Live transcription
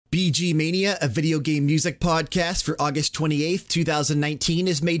BG Mania, a video game music podcast for August 28th, 2019,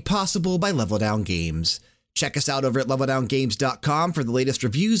 is made possible by Level Down Games. Check us out over at leveldowngames.com for the latest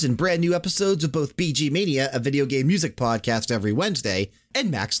reviews and brand new episodes of both BG Mania, a video game music podcast every Wednesday, and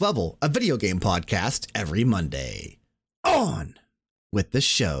Max Level, a video game podcast every Monday. On with the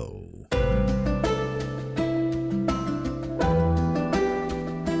show.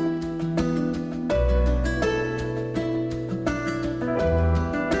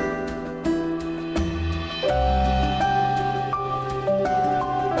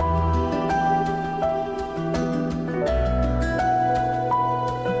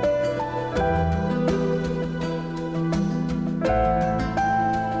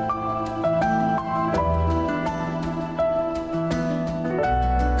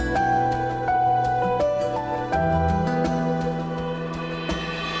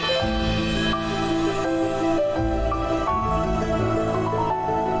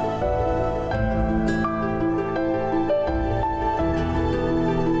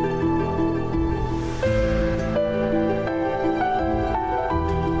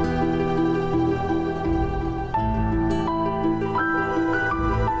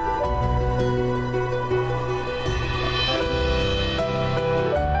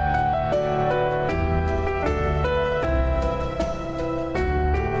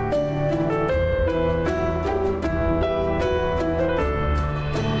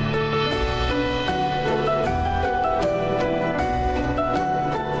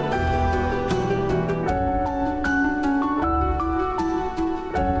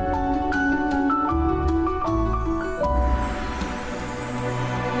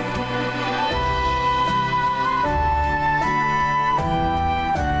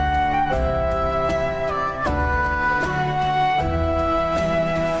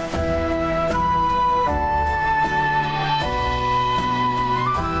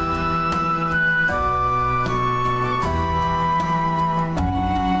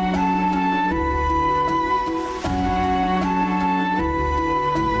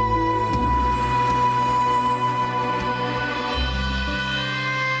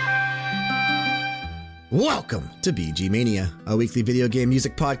 Welcome to BG Mania, a weekly video game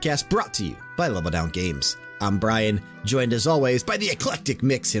music podcast brought to you by Level Down Games. I'm Brian, joined as always by the eclectic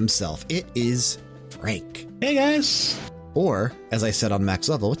mix himself. It is Frank. Hey guys! Or, as I said on Max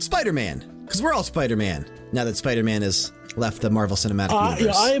Level, it's Spider-Man, because we're all Spider-Man, now that Spider-Man has left the Marvel Cinematic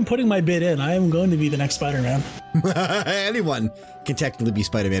Universe. Yeah, I am putting my bid in. I am going to be the next Spider-Man. Anyone can technically be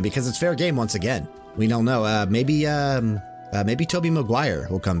Spider-Man, because it's fair game once again. We don't know. Maybe Tobey Maguire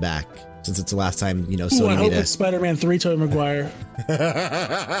will come back. Since it's the last time, Sony I hope it's Spider-Man 3 Tobey Maguire.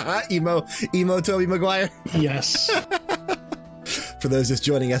 emo Tobey Maguire? Yes. For those just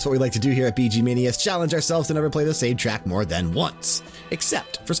joining us, what we like to do here at BG Mania is challenge ourselves to never play the same track more than once.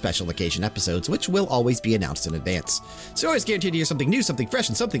 Except for special occasion episodes, which will always be announced in advance. So always guaranteed to hear something new, something fresh,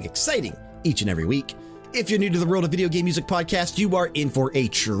 and something exciting each and every week. If you're new to the world of video game music podcast, you are in for a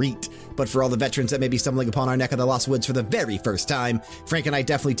treat. But for all the veterans that may be stumbling upon our neck of the lost woods for the very first time, Frank and I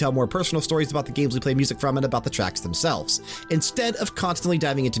definitely tell more personal stories about the games we play music from and about the tracks themselves. Instead of constantly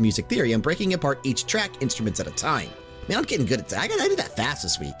diving into music theory, I'm breaking apart each track instruments at a time. Man, I'm getting good at that. I did that fast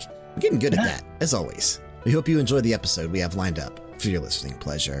this week. I'm getting good at that, as always. We hope you enjoy the episode we have lined up for your listening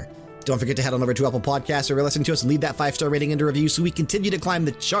pleasure. Don't forget to head on over to Apple Podcasts or listen to us and leave that 5-star rating and a review so we continue to climb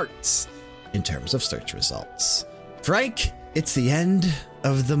the charts in terms of search results. Frank, it's the end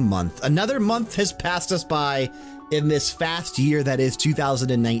of the month. Another month has passed us by in this fast year that is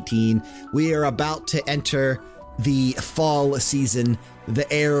 2019. We are about to enter the fall season. The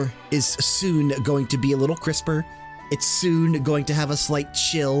air is soon going to be a little crisper. It's soon going to have a slight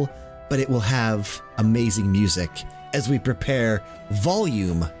chill, but it will have amazing music as we prepare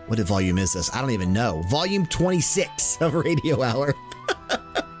volume. What volume is this? I don't even know. Volume 26 of Radio Hour.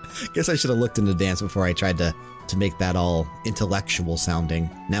 Guess I should have looked in advance before I tried to make that all intellectual sounding.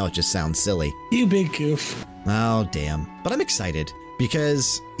 Now it just sounds silly. You big goof. Oh, damn. But I'm excited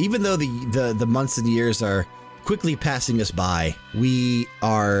because even though the months and years are quickly passing us by, we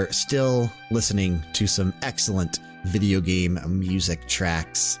are still listening to some excellent video game music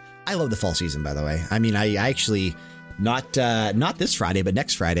tracks. I love the fall season, by the way. I mean, I actually, not this Friday, but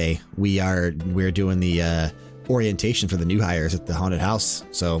next Friday, we're doing the orientation for the new hires at the haunted house.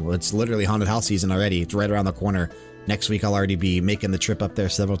 So it's literally haunted house season already. It's right around the corner. Next week, I'll already be making the trip up there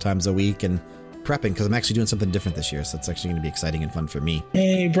several times a week and prepping because I'm actually doing something different this year. So it's actually going to be exciting and fun for me.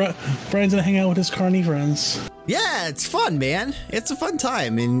 Hey, Brian's going to hang out with his carny friends. Yeah, it's fun, man. It's a fun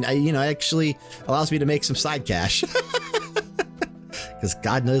time. And, it actually allows me to make some side cash. because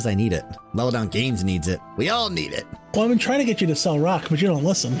God knows I need it. Level Down Games needs it. We all need it. Well, I've been trying to get you to sell rock, but you don't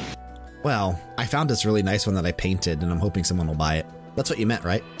listen. Well, I found this really nice one that I painted, and I'm hoping someone will buy it. That's what you meant,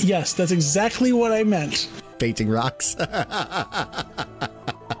 right? Yes, that's exactly what I meant. Painting rocks.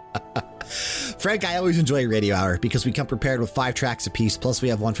 Frank, I always enjoy Radio Hour because we come prepared with 5 tracks apiece, plus we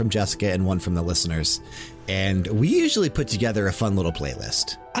have one from Jessica and one from the listeners. And we usually put together a fun little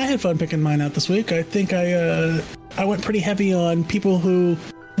playlist. I had fun picking mine out this week. I think I went pretty heavy on people who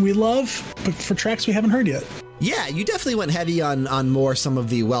we love, but for tracks we haven't heard yet. Yeah, you definitely went heavy on more some of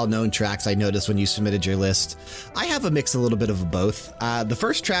the well-known tracks I noticed when you submitted your list. I have a mix a little bit of both. The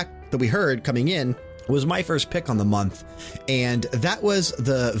first track that we heard coming in was my first pick on the month, and that was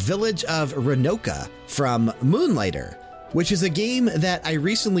The Village of Renoka from Moonlighter, which is a game that I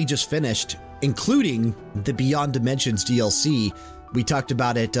recently just finished, including the Beyond Dimensions DLC. We talked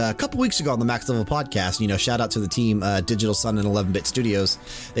about it a couple weeks ago on the Max Level podcast. You know, shout out to the team, Digital Sun and 11-Bit Studios.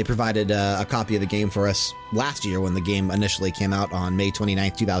 They provided a copy of the game for us last year when the game initially came out on May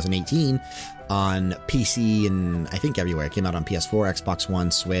 29th, 2018 on PC and I think everywhere. It came out on PS4, Xbox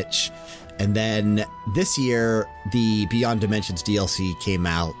One, Switch. And then this year, the Beyond Dimensions DLC came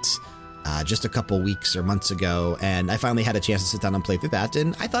out just a couple weeks or months ago, and I finally had a chance to sit down and play through that,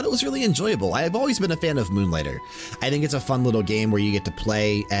 and I thought it was really enjoyable. I've always been a fan of Moonlighter. I think it's a fun little game where you get to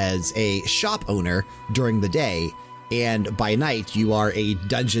play as a shop owner during the day, and by night you are a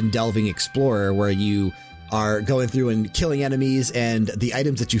dungeon-delving explorer where you are going through and killing enemies, and the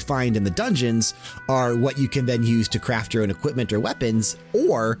items that you find in the dungeons are what you can then use to craft your own equipment or weapons,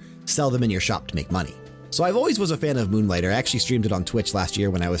 or sell them in your shop to make money. So I've always was a fan of Moonlighter. I actually streamed it on Twitch last year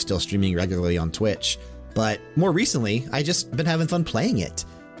when I was still streaming regularly on Twitch. But more recently, I just been having fun playing it.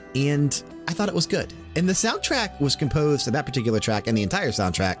 And I thought it was good. And the soundtrack was composed, that particular track and the entire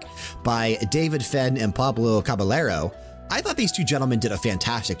soundtrack, by David Fenn and Pablo Caballero. I thought these two gentlemen did a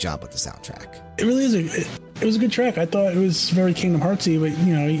fantastic job with the soundtrack. It really is. It was a good track. I thought it was very Kingdom Heartsy, but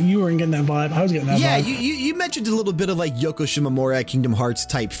you know, you weren't getting that vibe. I was getting that vibe. Yeah, you mentioned a little bit of like Yoko Shimomura, Kingdom Hearts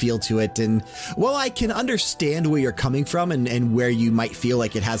type feel to it. And while I can understand where you're coming from and where you might feel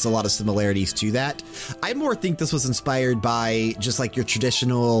like it has a lot of similarities to that, I more think this was inspired by just like your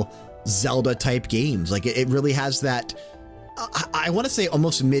traditional Zelda type games. Like it really has that, I want to say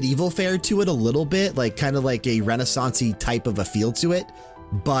almost medieval fare to it a little bit, like kind of like a Renaissance-y type of a feel to it.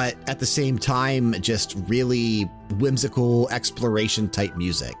 But at the same time, just really whimsical exploration type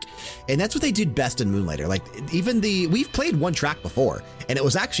music. And that's what they did best in Moonlighter. Like even we've played one track before, and it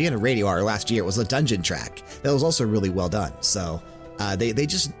was actually in a Radio Hour last year. It was a dungeon track that was also really well done. So they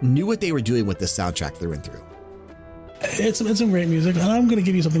just knew what they were doing with this soundtrack through and through. It's some great music, and I'm going to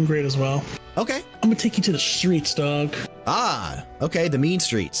give you something great as well. Okay. I'm going to take you to the streets, dog. Ah, okay, the mean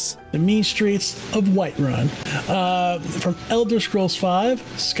streets. The mean streets of Whiterun. From Elder Scrolls V,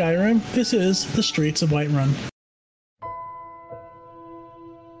 Skyrim, this is the streets of Whiterun.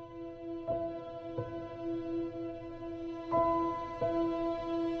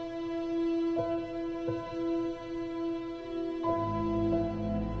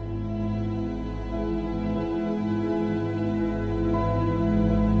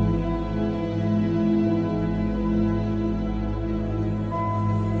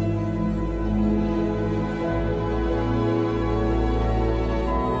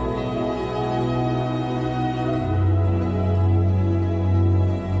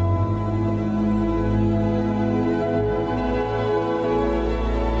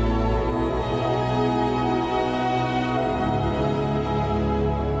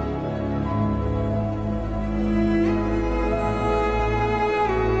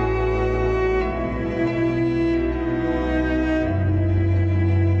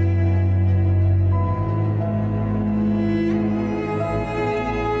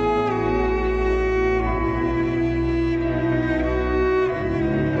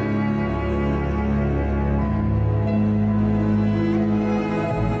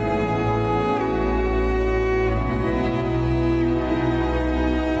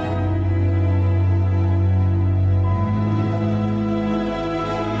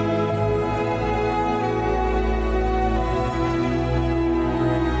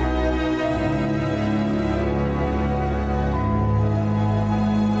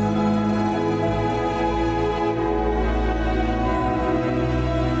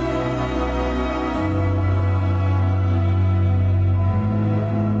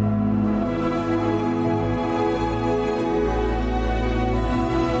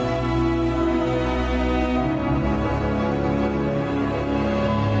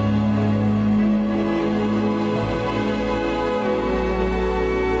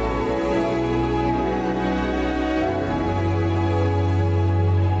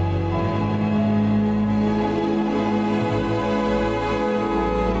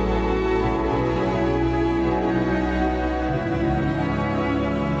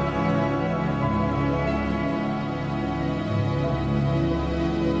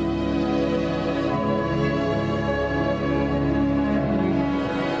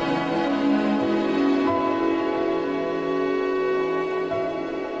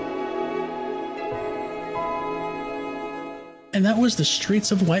 And that was The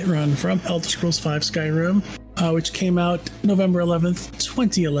Streets of Whiterun from Elder Scrolls V Skyrim, which came out November 11th,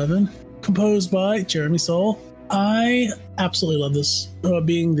 2011, composed by Jeremy Soule. I absolutely love this,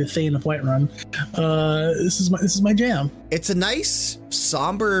 being the Thane of Whiterun. This is my jam. It's a nice,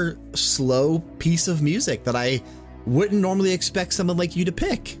 somber, slow piece of music that I wouldn't normally expect someone like you to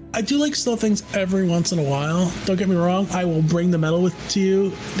pick. I do like slow things every once in a while. Don't get me wrong. I will bring the metal to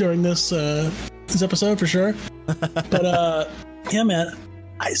you during this episode for sure. But yeah, man,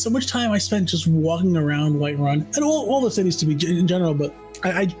 so much time I spent just walking around Whiterun and all the cities to be in general. But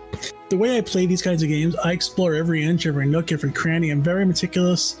the way I play these kinds of games, I explore every inch, every nook, every cranny. I'm very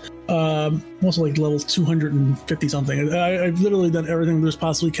meticulous. Also like level 250 something. I've literally done everything there's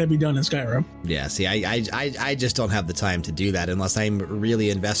possibly can be done in Skyrim. Yeah, see, I just don't have the time to do that unless I'm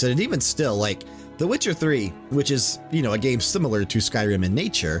really invested. And even still, like The Witcher 3, which is, a game similar to Skyrim in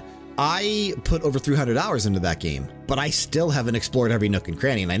nature, I put over 300 hours into that game, but I still haven't explored every nook and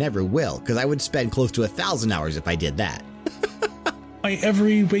cranny, and I never will, because I would spend close to 1,000 hours if I did that.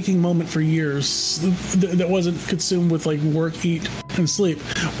 Every waking moment for years that wasn't consumed with like work, eat, and sleep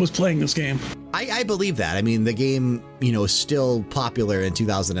was playing this game. I believe that. I mean, the game, is still popular in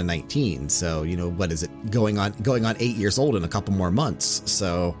 2019. So, what is it? Going on 8 years old in a couple more months.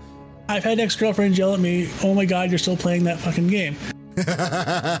 So I've had ex-girlfriends yell at me, "Oh my God, you're still playing that fucking game."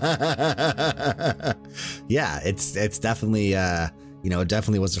 Yeah, it's definitely, it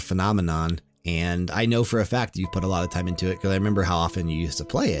definitely was a phenomenon. And I know for a fact you've put a lot of time into it because I remember how often you used to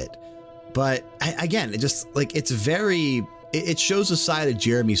play it. But again, it just like it shows a side of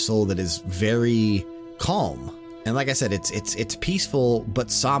Jeremy Soule that is very calm. And like I said, it's peaceful but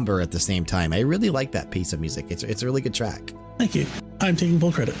somber at the same time. I really like that piece of music. It's a really good track. Thank you. I'm taking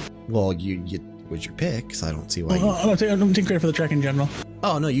full credit. Well, you was your pick, so I don't see why. I'm taking credit for the track in general.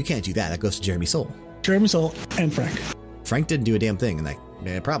 Oh no, you can't do that. That goes to Jeremy Soule. Jeremy Soule and Frank. Frank didn't do a damn thing in that.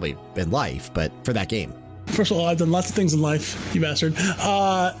 Probably in life, but for that game. First of all, I've done lots of things in life, you bastard.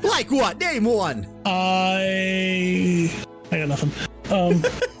 Like what? Name one. I got nothing.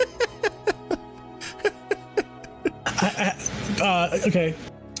 Okay.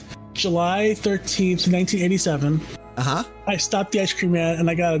 July 13th, 1987. I stopped the ice cream man and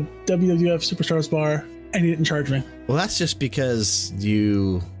I got a WWF Superstars bar and he didn't charge me. Well, that's just because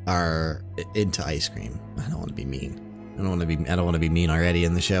you are into ice cream. I don't want to be mean. I don't want to be mean already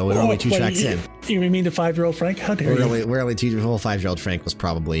in the show. We're only 2 tracks in. You mean mean to 5-year-old Frank? How dare you? We're only 5-year-old Frank was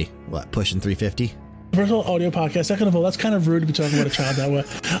probably pushing 350. First of all, audio podcast. Second of all, that's kind of rude to be talking about a child that way.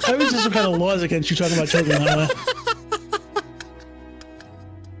 I was just some kind of laws against you talking about children that way.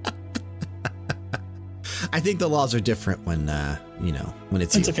 I think the laws are different when when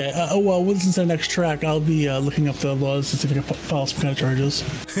it's okay. Well, listen to the next track. I'll be looking up the laws to see if I can file some kind of charges.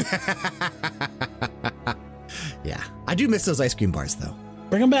 Yeah, I do miss those ice cream bars, though.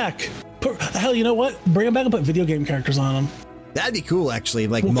 Bring them back. Hell, you know what? Bring them back and put video game characters on them. That'd be cool, actually.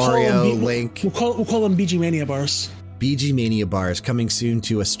 Like Mario, Link. We'll call them BG Mania bars. BG Mania bars coming soon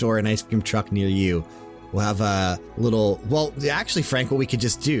to a store and ice cream truck near you. We'll have a little. Well, actually, Frank, what we could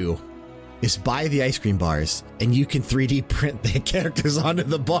just do is buy the ice cream bars and you can 3D print the characters onto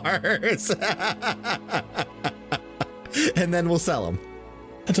the bars. And then we'll sell them.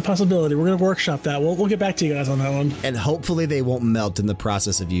 It's a possibility. We're going to workshop that. We'll get back to you guys on that one. And hopefully they won't melt in the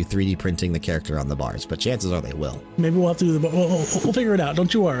process of you 3D printing the character on the bars, but chances are they will. Maybe we'll have to do we'll figure it out.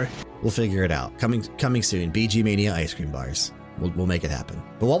 Don't you worry. We'll figure it out. Coming soon. BG Mania ice cream bars. We'll make it happen.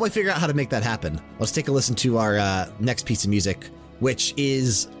 But while we figure out how to make that happen, let's take a listen to our next piece of music, which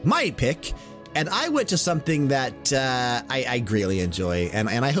is my pick. And I went to something that I greatly enjoy, and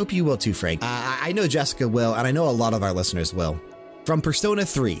I hope you will too, Frank. I know Jessica will, and I know a lot of our listeners will. From Persona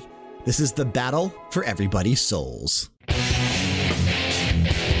 3, this is the Battle for Everybody's Souls.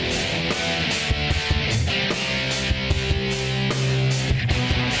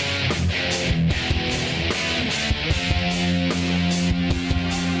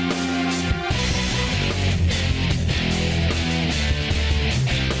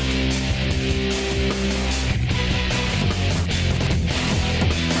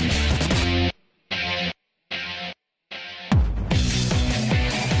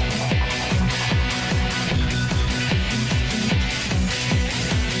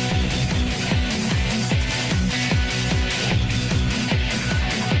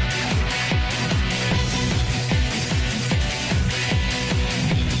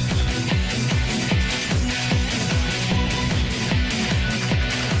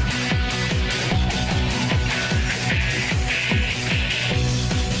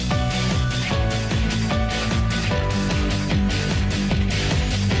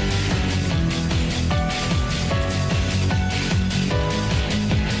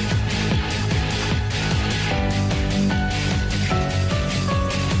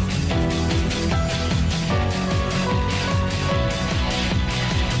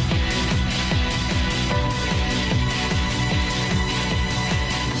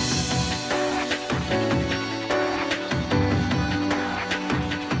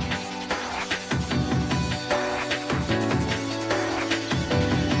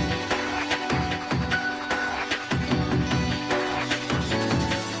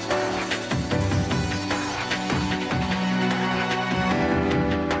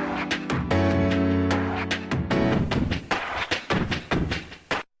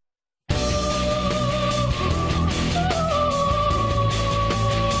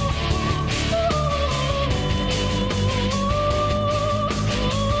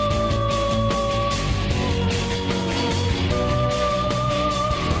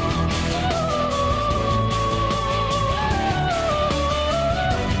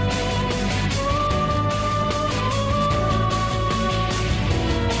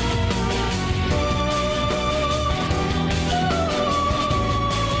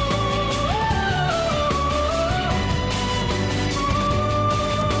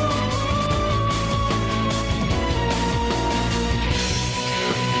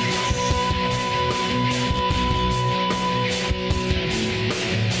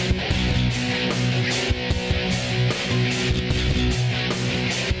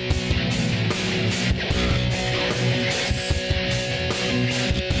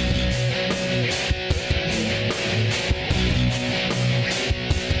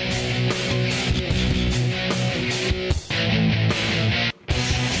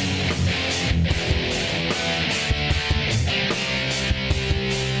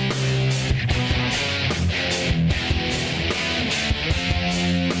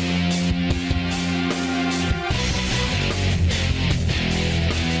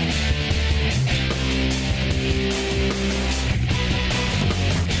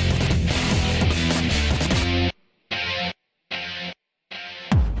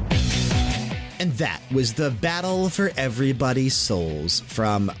 And that was the battle for everybody's souls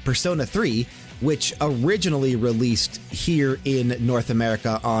from Persona 3, which originally released here in North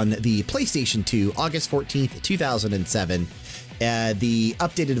America on the PlayStation 2, August 14th, 2007. The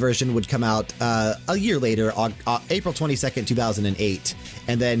updated version would come out a year later, on April 22nd, 2008.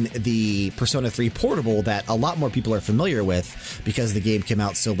 And then the Persona 3 Portable that a lot more people are familiar with because the game came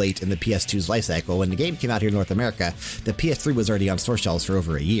out so late in the PS2's life cycle. When the game came out here in North America, the PS3 was already on store shelves for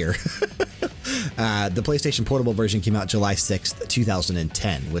over a year. The PlayStation Portable version came out July 6th,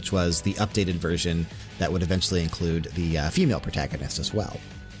 2010, which was the updated version that would eventually include the female protagonist as well.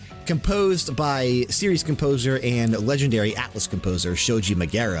 Composed by series composer and legendary Atlus composer Shoji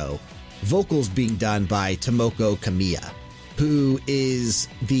Meguro, vocals being done by Tomoko Kamiya, who is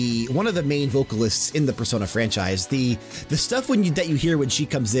one of the main vocalists in the Persona franchise. The stuff that you hear when she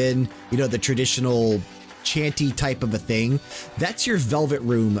comes in, the traditional chanty type of a thing, that's your Velvet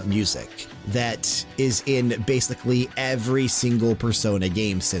Room music that is in basically every single Persona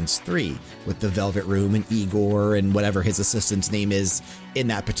game since 3, with the Velvet Room and Igor and whatever his assistant's name is in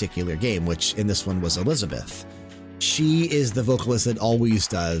that particular game, which in this one was Elizabeth. She is the vocalist that always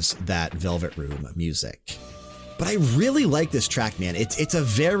does that Velvet Room music. But I really like this track, man. It's a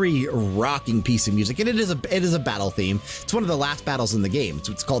very rocking piece of music, and it is a battle theme. It's one of the last battles in the game.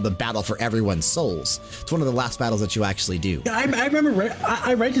 It's called the Battle for Everyone's Souls. It's one of the last battles that you actually do. Yeah, I remember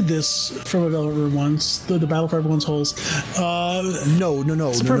I rented this from a Velvet Room once. The Battle for Everyone's Souls. No.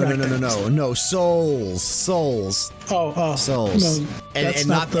 Souls. Oh, Souls. No, that's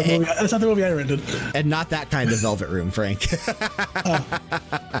not the movie I rented. And not that kind of Velvet Room, Frank.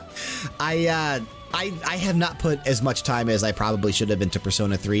 I have not put as much time as I probably should have into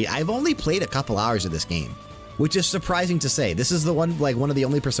Persona 3. I've only played a couple hours of this game, which is surprising to say. This is one of the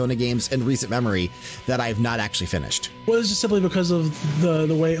only Persona games in recent memory that I've not actually finished. Well, it's just simply because of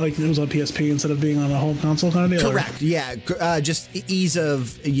the way it was on PSP instead of being on a home console kind of deal. Correct. Yeah, just ease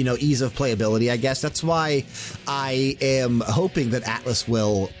of playability, I guess. That's why I am hoping that Atlus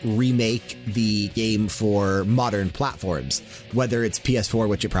will remake the game for modern platforms, whether it's PS4,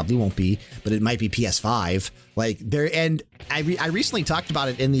 which it probably won't be, but it might be PS5. And I recently talked about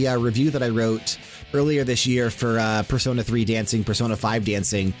it in the review that I wrote earlier this year for Persona 3 Dancing, Persona 5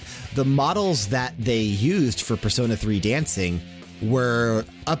 Dancing. The models that they used for Persona 3 Dancing were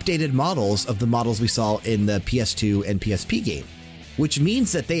updated models of the models we saw in the PS2 and PSP game, which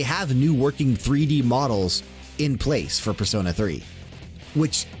means that they have new working 3D models in place for Persona 3,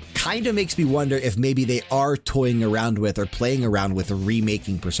 which kind of makes me wonder if maybe they are toying around with or playing around with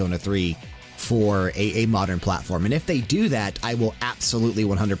remaking Persona 3 for a modern platform. And if they do that, I will absolutely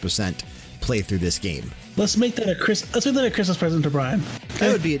 100% play through this game. Let's make that a Christmas present to Brian.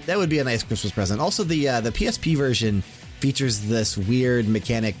 Okay? That would be a nice Christmas present. Also, the PSP version features this weird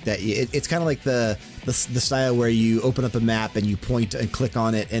mechanic that it's kind of like the style where you open up a map and you point and click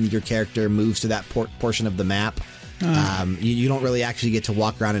on it, and your character moves to that portion of the map. You don't really actually get to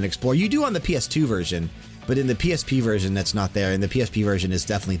walk around and explore. You do on the PS2 version, but in the PSP version, that's not there. And the PSP version is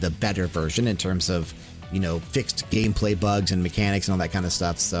definitely the better version in terms of, fixed gameplay bugs and mechanics and all that kind of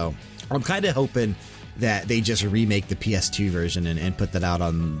stuff. So I'm kind of hoping that they just remake the PS2 version and put that out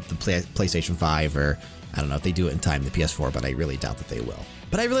on the PlayStation 5, or I don't know if they do it in time, the PS4, but I really doubt that they will.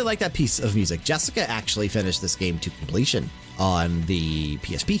 But I really like that piece of music. Jessica actually finished this game to completion on the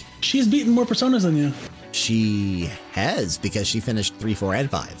PSP. She's beaten more Personas than you. She has, because she finished 3, 4,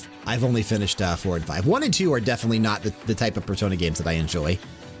 and 5. I've only finished 4 and 5. 1 and 2 are definitely not the type of Persona games that I enjoy.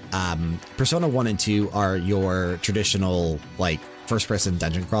 Persona 1 and 2 are your traditional, first-person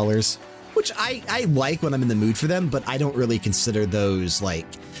dungeon crawlers, which I like when I'm in the mood for them, but I don't really consider those,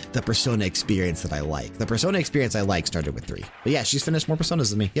 the Persona experience that I like. The Persona experience I like started with 3. But yeah, she's finished more Personas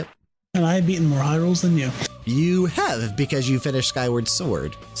than me. Yep. And I've beaten more Hyrules than you. You have, because you finished Skyward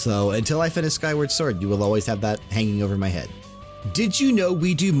Sword. So until I finish Skyward Sword, you will always have that hanging over my head. Did you know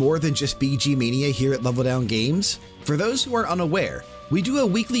we do more than just BG Mania here at Level Down Games? For those who are unaware, we do a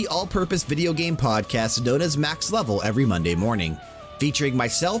weekly all-purpose video game podcast known as Max Level every Monday morning. Featuring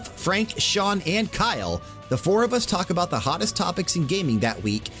myself, Frank, Sean, and Kyle, the 4 of us talk about the hottest topics in gaming that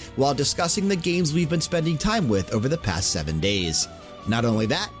week while discussing the games we've been spending time with over the past 7 days. Not only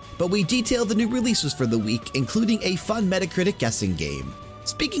that, but we detail the new releases for the week, including a fun Metacritic guessing game.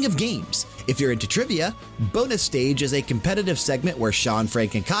 Speaking of games, if you're into trivia, Bonus Stage is a competitive segment where Sean,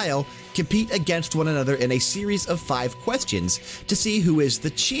 Frank, and Kyle compete against one another in a series of 5 questions to see who is the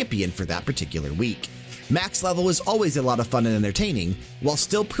champion for that particular week. Max Level is always a lot of fun and entertaining, while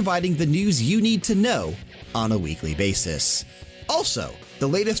still providing the news you need to know on a weekly basis. Also, The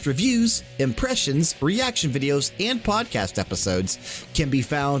latest reviews, impressions, reaction videos, and podcast episodes can be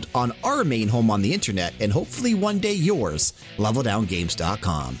found on our main home on the internet and hopefully one day yours,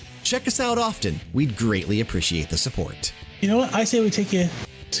 LevelDownGames.com. Check us out often. We'd greatly appreciate the support. You know what? I say we take you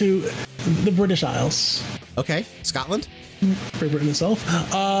to the British Isles. Okay, Scotland? Great Britain itself.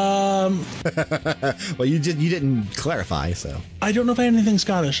 Well, you didn't clarify, so. I don't know if I have anything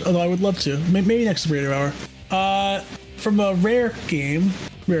Scottish, although I would love to. Maybe next Radio Hour. From a Rare game,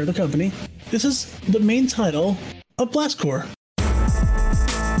 Rare the company, this is the main title of Blast Corps.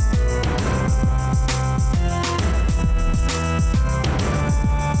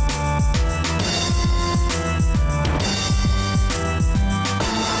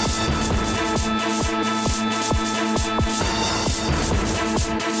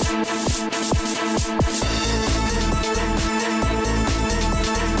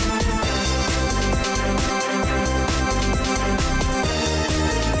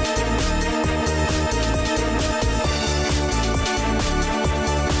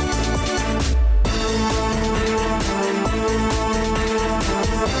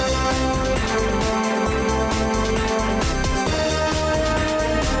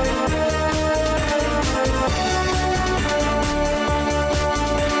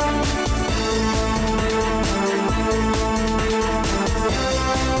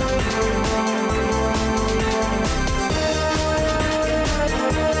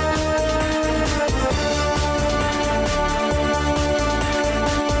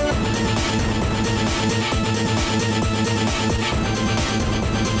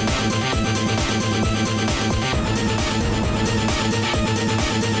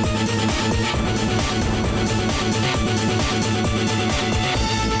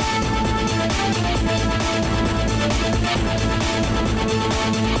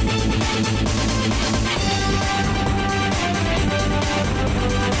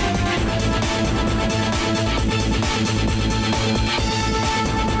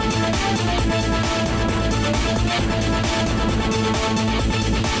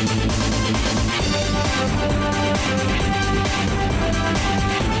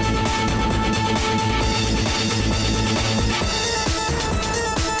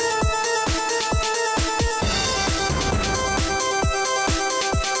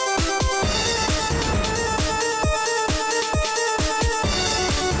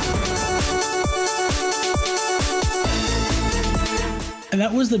 And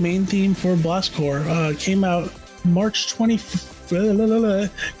that was the main theme for Blast Corps. Came out March 24th,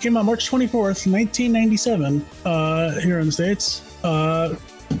 1997, here in the States. Believe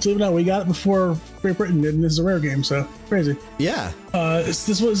it or not, we got it before Great Britain did, and this is a Rare game, so crazy. Yeah.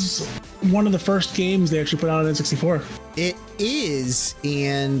 This was one of the first games they actually put out on N64. It is,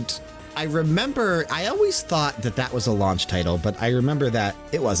 and I remember, I always thought that was a launch title, but I remember that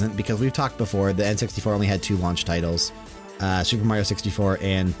it wasn't, because we've talked before, the N64 only had 2 launch titles, Super Mario 64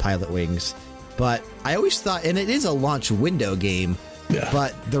 and Pilot Wings. But I always thought, and it is a launch window game, yeah.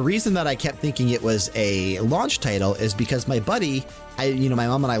 But the reason that I kept thinking it was a launch title is because my buddy, my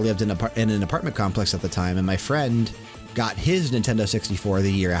mom and I lived in an apartment complex at the time, and my friend got his Nintendo 64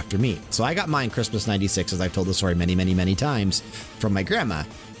 the year after me. So I got mine Christmas 96, as I've told the story many, many, many times, from my grandma.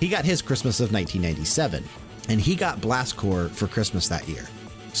 He got his Christmas of 1997, and he got Blast Corps for Christmas that year.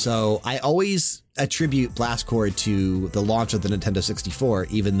 So I always attribute Blast Corps to the launch of the Nintendo 64,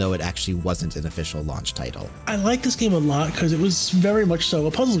 even though it actually wasn't an official launch title. I like this game a lot because it was very much so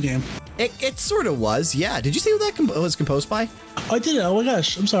a puzzle game. It sort of was, yeah. Did you see what that was composed by? I did. Oh my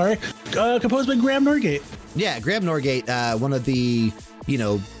gosh, I'm sorry. Composed by Graham Norgate. Yeah, Graham Norgate, one of the,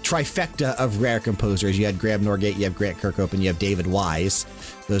 trifecta of Rare composers. You had Graham Norgate, you have Grant Kirkhope, and you have David Wise.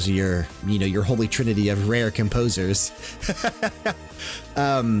 Those are your holy trinity of Rare composers.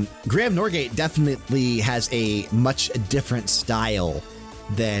 Graham Norgate definitely has a much different style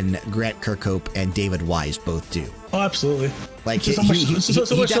than Grant Kirkhope and David Wise both do. Oh, absolutely. Like he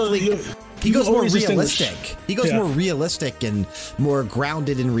goes more realistic. He goes more realistic and more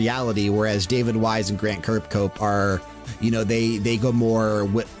grounded in reality, whereas David Wise and Grant Kirkhope are, they go more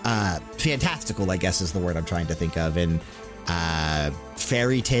fantastical, I guess is the word I'm trying to think of, and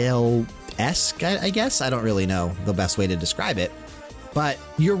fairy tale-esque, I guess. I don't really know the best way to describe it. But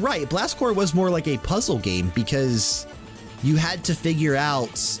you're right, Blast Corps was more like a puzzle game because you had to figure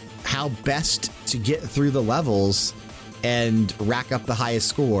out how best to get through the levels and rack up the highest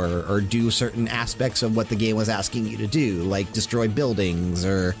score or do certain aspects of what the game was asking you to do, like destroy buildings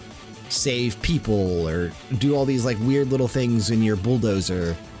or save people or do all these like weird little things in your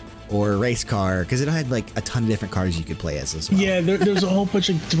bulldozer or race car, because it had like a ton of different cars you could play as well. Yeah, there's a whole bunch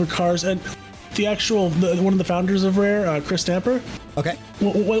of different cars, and the actual one of the founders of Rare, Chris Stamper. Okay.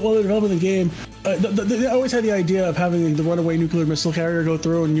 While they're developing the game, they always had the idea of having the runaway nuclear missile carrier go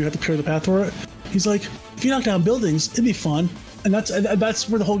through, and you have to clear the path for it. He's like, if you knock down buildings, it'd be fun. And that's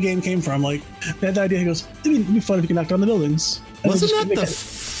where the whole game came from. Like, they had the idea. He goes, it'd be fun if you could knock down the buildings. And wasn't that the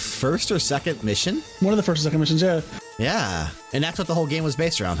first or second mission? One of the first or second missions, yeah. Yeah, and that's what the whole game was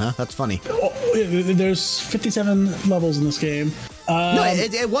based around, huh? That's funny. There's 57 levels in this game. No,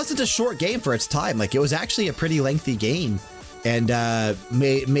 it wasn't a short game for its time. Like, it was actually a pretty lengthy game, and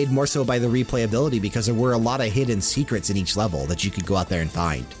made more so by the replayability, because there were a lot of hidden secrets in each level that you could go out there and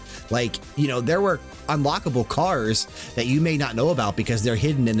find. Like, you know, there were unlockable cars that you may not know about because they're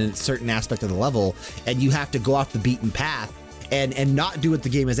hidden in a certain aspect of the level, and you have to go off the beaten path and not do what the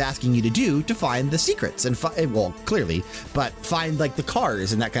game is asking you to do to find the secrets and well, clearly, but find like the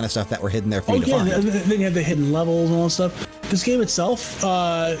cars and that kind of stuff that were hidden there for you to find. Then you have the hidden levels and all that stuff. This game itself,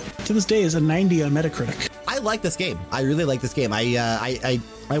 to this day, is a 90 on Metacritic. I like this game. I really like this game. I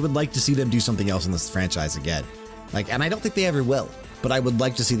would like to see them do something else in this franchise again. Like, and I don't think they ever will, but I would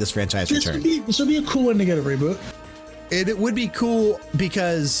like to see this franchise return. This would be a cool one to get a reboot. It would be cool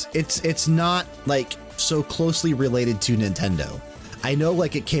because it's not like so closely related to Nintendo. I know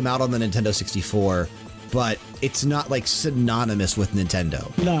like it came out on the Nintendo 64, but it's not like synonymous with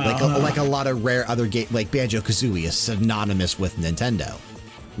Nintendo. No. Like a lot of rare other games, like Banjo-Kazooie is synonymous with Nintendo.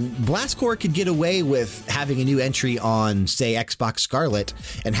 Blast Corps could get away with having a new entry on, say, Xbox Scarlet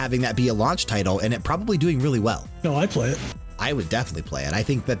and having that be a launch title, and it probably doing really well. No, I'd play it. I would definitely play it. I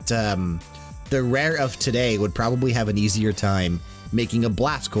think that the Rare of today would probably have an easier time making a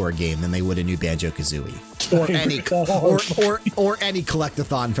Blast Corps game than they would a new Banjo-Kazooie. Or any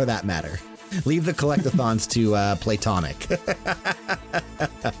collectathon for that matter. Leave the collectathons to Playtonic.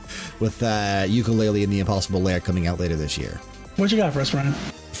 With Yooka-Laylee and the Impossible Lair coming out later this year. What you got for us, Brian?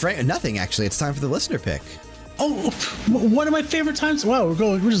 Nothing, actually. It's time for the listener pick. Oh, one of my favorite times. Wow,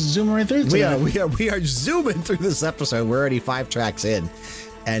 we're just zooming right through today. We are zooming through this episode. We're already 5 tracks in.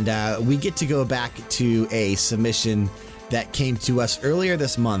 And we get to go back to a submission that came to us earlier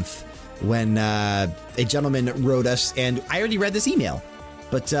this month when a gentleman wrote us, and I already read this email,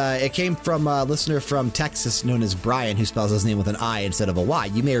 but it came from a listener from Texas known as Brian, who spells his name with an I instead of a Y.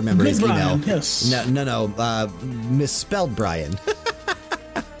 You may remember his Brian, email. Yes. No, misspelled Brian.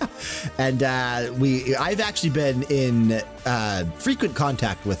 And I've actually been in frequent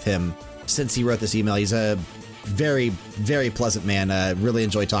contact with him since he wrote this email. He's a very, very pleasant man. Really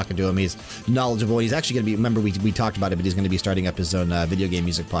enjoy talking to him. He's knowledgeable. He's actually going to be, remember we talked about it, but he's going to be starting up his own video game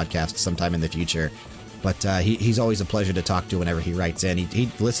music podcast sometime in the future. But he's always a pleasure to talk to whenever he writes in.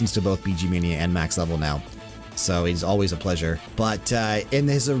 He listens to both BG Mania and Max Level now. So he's always a pleasure. But in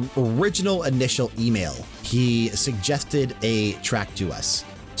his original initial email, he suggested a track to us.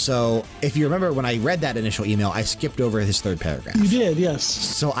 So if you remember when I read that initial email, I skipped over his third paragraph. You did, yes.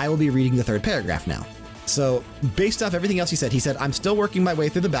 So I will be reading the third paragraph now. So based off everything else he said, I'm still working my way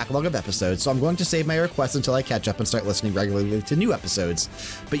through the backlog of episodes, so I'm going to save my requests until I catch up and start listening regularly to new episodes.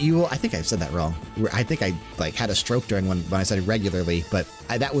 But you will, I think I said that wrong. I think I had a stroke during when I said regularly, but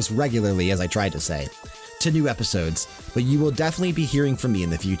that was regularly as I tried to say, to new episodes. But you will definitely be hearing from me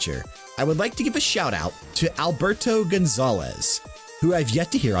in the future. I would like to give a shout out to Alberto Gonzalez, who I've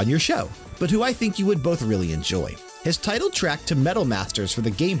yet to hear on your show, but who I think you would both really enjoy. His title track to Metal Masters for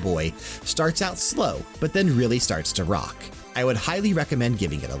the Game Boy starts out slow, but then really starts to rock. I would highly recommend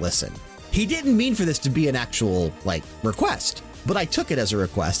giving it a listen. He didn't mean for this to be an actual, request, but I took it as a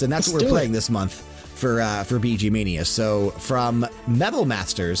request, and that's what we're playing this month for BG Mania. So from Metal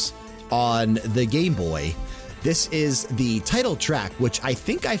Masters on the Game Boy, this is the title track, which I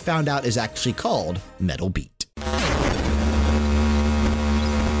think I found out is actually called Metal Beat.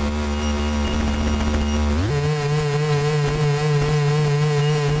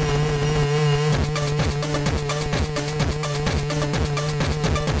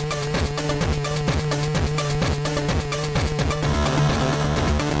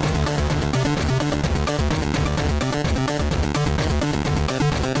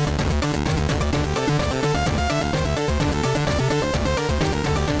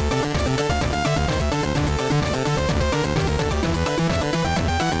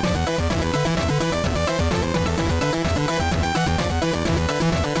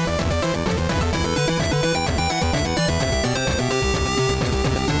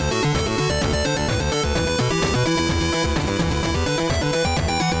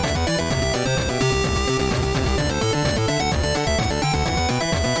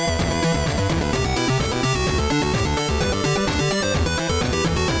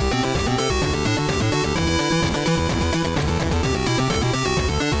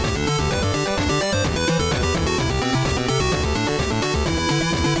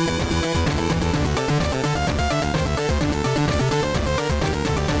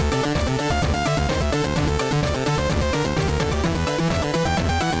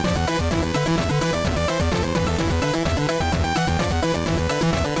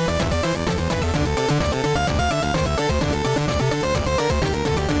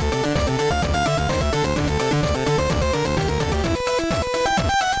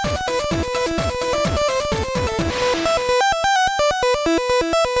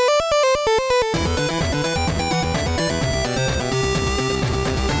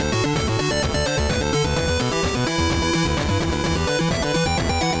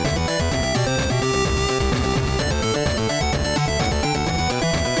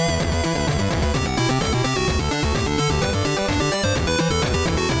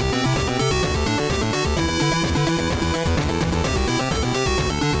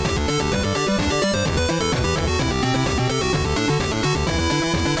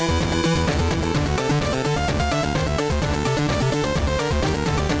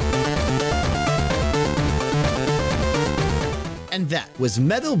 that was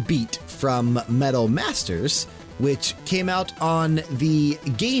Metal Beat from Metal Masters, which came out on the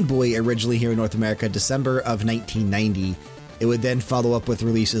Game Boy originally here in North America, December of 1990. It would then follow up with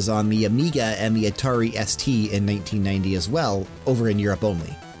releases on the Amiga and the Atari ST in 1990 as well, over in Europe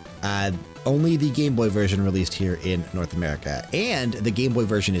only. Only the Game Boy version released here in North America, and the Game Boy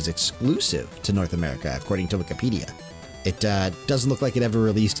version is exclusive to North America, according to Wikipedia. It doesn't look like it ever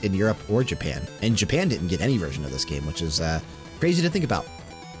released in Europe or Japan, and Japan didn't get any version of this game, which is crazy to think about.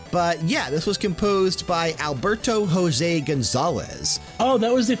 But yeah, this was composed by Alberto Jose Gonzalez. Oh,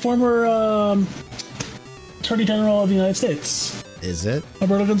 that was the former Attorney General of the United States. Is it?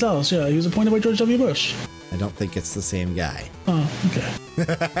 Alberto Gonzalez, yeah. He was appointed by George W. Bush. I don't think it's the same guy. Oh, okay.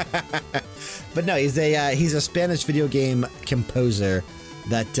 But no, he's a Spanish video game composer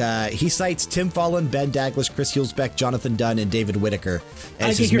that he cites Tim Follin, Ben Daglish, Chris Hulsbeck, Jonathan Dunn, and David Whittaker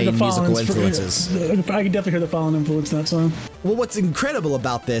as his main musical influences. I can definitely hear the Follin influence in that song. Well, what's incredible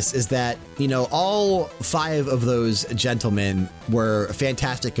about this is that, you know, all 5 of those gentlemen were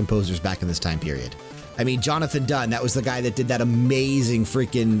fantastic composers back in this time period. I mean, Jonathan Dunn, that was the guy that did that amazing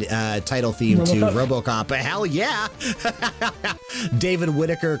freaking title theme to RoboCop. Hell yeah! David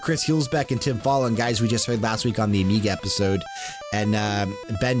Whittaker, Chris Hulsbeck, and Tim Follin, guys we just heard last week on the Amiga episode. And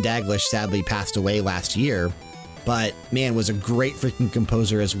Ben Daglish sadly passed away last year. But, man, was a great freaking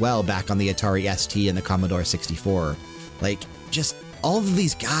composer as well back on the Atari ST and the Commodore 64. Like, just all of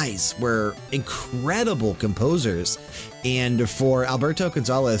these guys were incredible composers. And for Alberto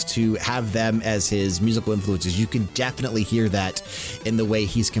Gonzalez to have them as his musical influences, you can definitely hear that in the way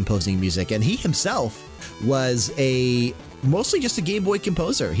he's composing music. And he himself was mostly just a Game Boy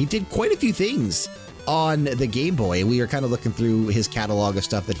composer. He did quite a few things on the Game Boy. We were kind of looking through his catalog of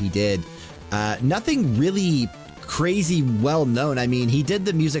stuff that he did. Nothing really crazy well known. I mean, he did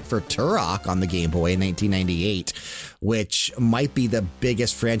the music for Turok on the Game Boy in 1998, which might be the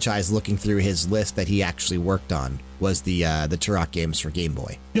biggest franchise looking through his list that he actually worked on, was the Turok games for Game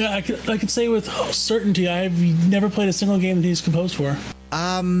Boy. Yeah, I could say with certainty I've never played a single game that he's composed for.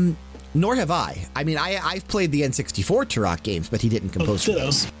 Nor have I. I mean, I've played the N64 Turok games, but he didn't compose for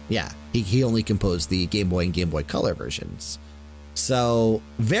those. Yeah, he only composed the Game Boy and Game Boy Color versions. So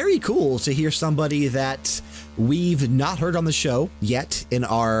very cool to hear somebody that we've not heard on the show yet in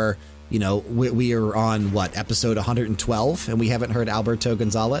our, you know, we are on what, episode 112, and we haven't heard Alberto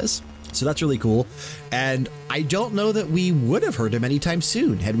Gonzalez. So that's really cool. And I don't know that we would have heard him anytime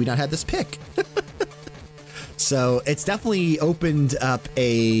soon had we not had this pick. So it's definitely opened up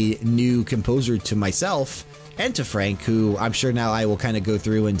a new composer to myself and to Frank, who I'm sure now I will kind of go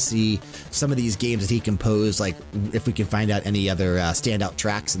through and see some of these games that he composed, like if we can find out any other standout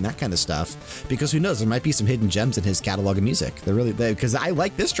tracks and that kind of stuff. Because who knows, there might be some hidden gems in his catalog of music. They're really, because I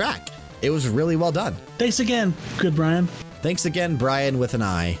like this track. It was really well done. Thanks again, good Brian. Thanks again, Brian with an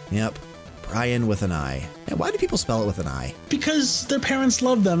I. Yep. Brian with an I. And why do people spell it with an I? Because their parents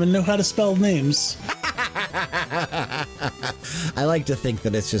love them and know how to spell names. I like to think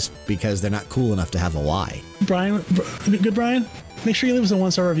that it's just because they're not cool enough to have a Y. Brian, good Brian, make sure you leave us a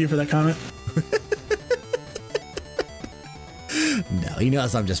 1-star review for that comment. No, he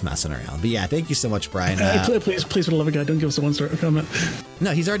knows I'm just messing around. But yeah, thank you so much, Brian. Please, for the love of God, don't give us a 1-star comment.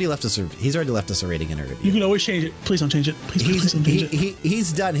 No, he's already left us a rating and a review. You can always change it. Please don't change it. Please don't change it.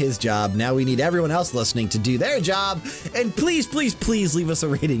 He's done his job. Now we need everyone else listening to do their job. And please, please, please leave us a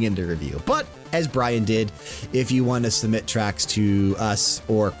rating and a review. But as Brian did, if you want to submit tracks to us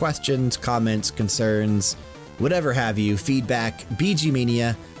or questions, comments, concerns, whatever have you, feedback,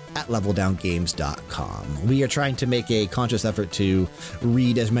 bgmania@leveldowngames.com. We are trying to make a conscious effort to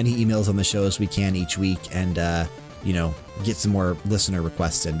read as many emails on the show as we can each week and, you know, get some more listener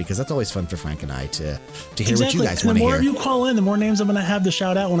requests in, because that's always fun for Frank and I to hear what you guys want to hear. The more of you call in, the more names I'm going to have to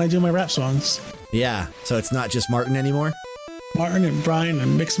shout out when I do my rap songs. Yeah, so it's not just Martin anymore? Martin and Brian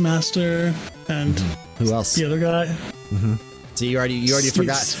and Mixmaster and who else? The other guy. So you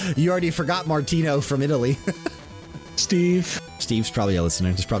already forgot Martino from Italy. Steve. Steve's probably a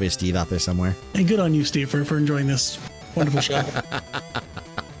listener. There's probably a Steve out there somewhere. And good on you, Steve, for enjoying this wonderful show.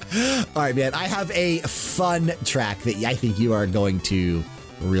 All right, man. I have a fun track that I think you are going to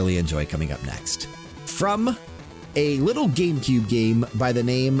really enjoy coming up next. From a little GameCube game by the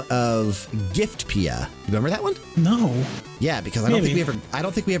name of Giftpia. You remember that one? No. Yeah, because I don't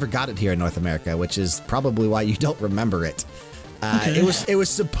think we ever got it here in North America, which is probably why you don't remember it. Okay. It was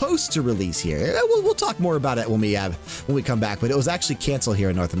supposed to release here. We'll talk more about it when we come back, but it was actually canceled here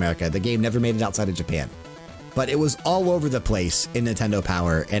in North America. The game never made it outside of Japan. But it was all over the place in Nintendo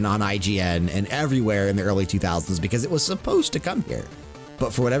Power and on IGN and everywhere in the early 2000s because it was supposed to come here.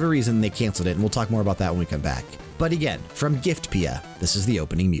 but for whatever reason, they canceled it, and we'll talk more about that when we come back. But again, from Giftpia, this is the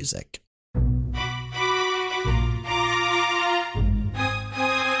opening music.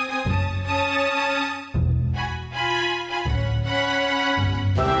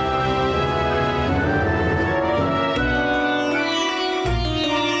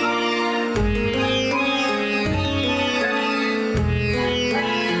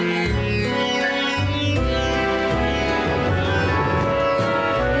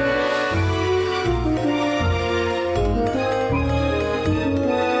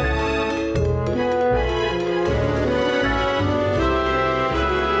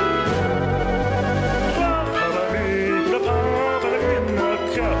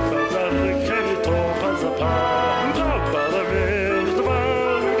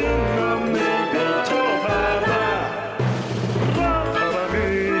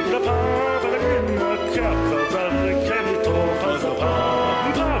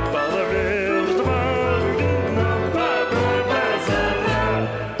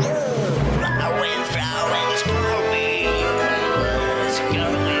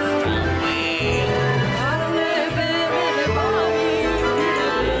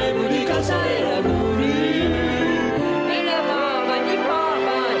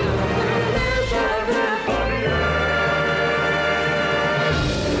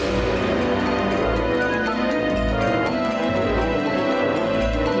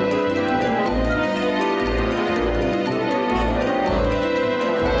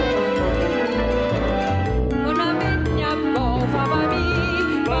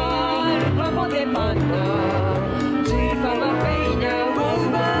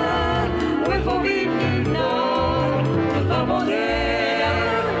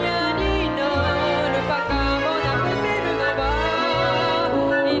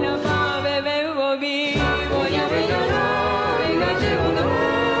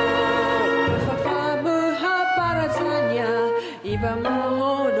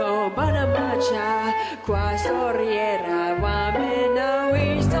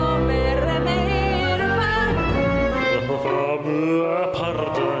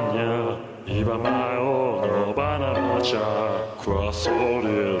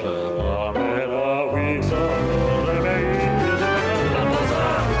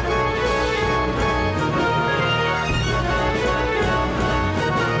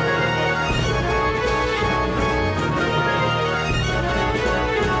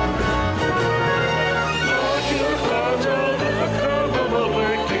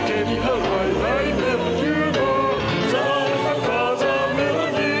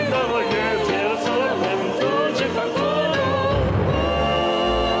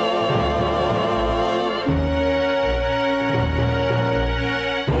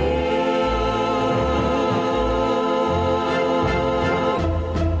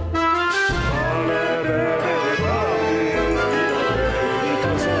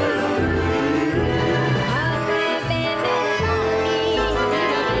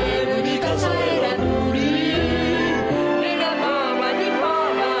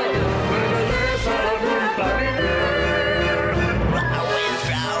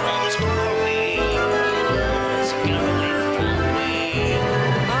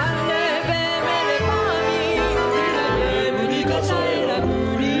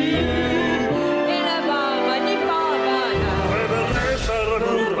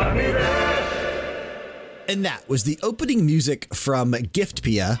 And that was the opening music from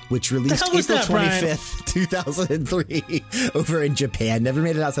Giftpia, which released April 25th, 2003 over in Japan. Never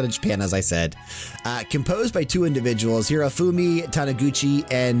made it outside of Japan, as I said. Composed by two individuals, Hirofumi Taniguchi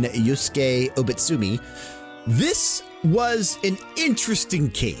and Yusuke Obitsumi. This was an interesting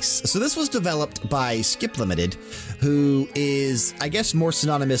case. So this was developed by Skip Limited, who is, I guess, more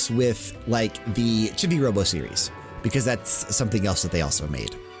synonymous with like the Chibi Robo series, because that's something else that they also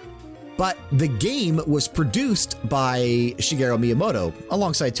made. But the game was produced by Shigeru Miyamoto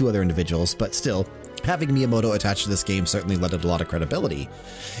alongside two other individuals, but still, having Miyamoto attached to this game certainly led it a lot of credibility.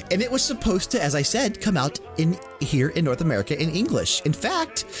 And it was supposed to, as I said, come out here in North America in English. In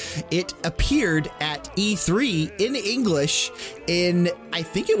fact, it appeared at E3 in English in, I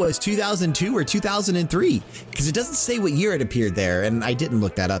think it was 2002 or 2003, because it doesn't say what year it appeared there. And I didn't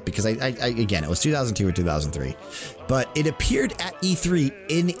look that up because again, it was 2002 or 2003. But it appeared at E3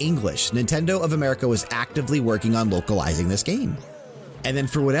 in English. Nintendo of America was actively working on localizing this game. And then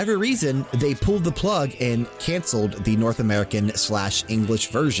for whatever reason, they pulled the plug and canceled the North American/English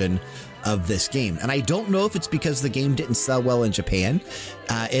version of this game. And I don't know if it's because the game didn't sell well in Japan.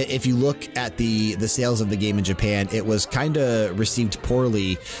 If you look at the sales of the game in Japan, it was kind of received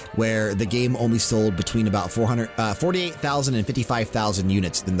poorly, where the game only sold between about 48,000 and 55,000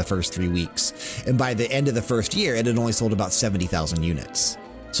 units in the first 3 weeks. And by the end of the first year, it had only sold about 70,000 units.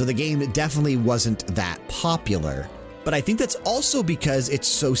 So the game definitely wasn't that popular. But I think that's also because it's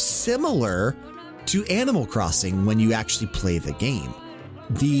so similar to Animal Crossing when you actually play the game.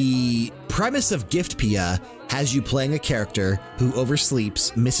 The premise of Giftpia has you playing a character who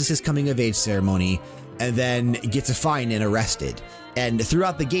oversleeps, misses his coming of age ceremony, and then gets a fine and arrested. And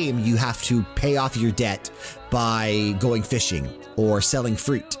throughout the game, you have to pay off your debt by going fishing or selling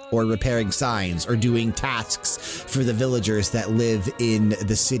fruit or repairing signs or doing tasks for the villagers that live in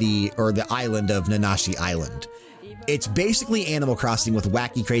the city or the island of Nanashi Island. It's basically Animal Crossing with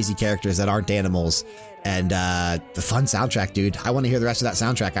wacky, crazy characters that aren't animals. And the fun soundtrack, dude. I want to hear the rest of that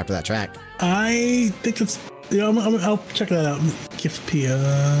soundtrack after that track. I think it's... I'll check that out.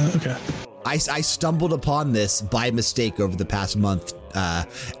 Giftpia. Okay. I stumbled upon this by mistake over the past month.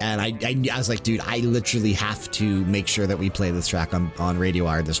 And I was like, dude, I literally have to make sure that we play this track on Radio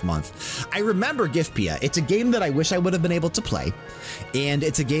Wire this month. I remember Giftpia. It's a game that I wish I would have been able to play. And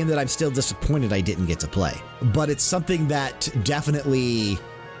it's a game that I'm still disappointed I didn't get to play. But it's something that definitely...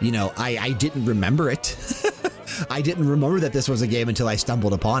 I didn't remember it. I didn't remember that this was a game until I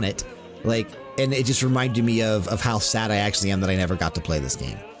stumbled upon it. And it just reminded me of how sad I actually am that I never got to play this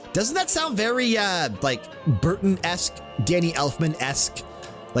game. Doesn't that sound very, Burton-esque, Danny Elfman-esque?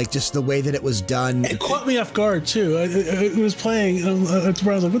 Like, just the way that it was done. It caught me off guard, too. It was playing, I was like,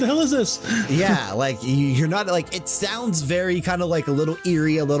 what the hell is this? Yeah, you're not, it sounds very kind of like a little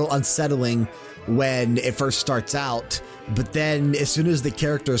eerie, a little unsettling when it first starts out. But then as soon as the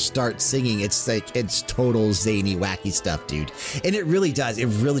characters start singing, it's total zany, wacky stuff, dude. And it really does. It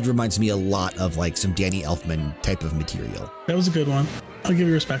really reminds me a lot of some Danny Elfman type of material. That was a good one. I'll give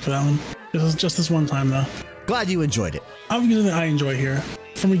you respect for that one. This was just this one time, though. Glad you enjoyed it. I'm using that I enjoy here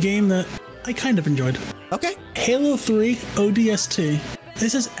from a game that I kind of enjoyed. Okay. Halo 3 ODST.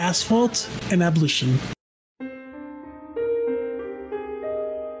 This is Asphalt and Ablution.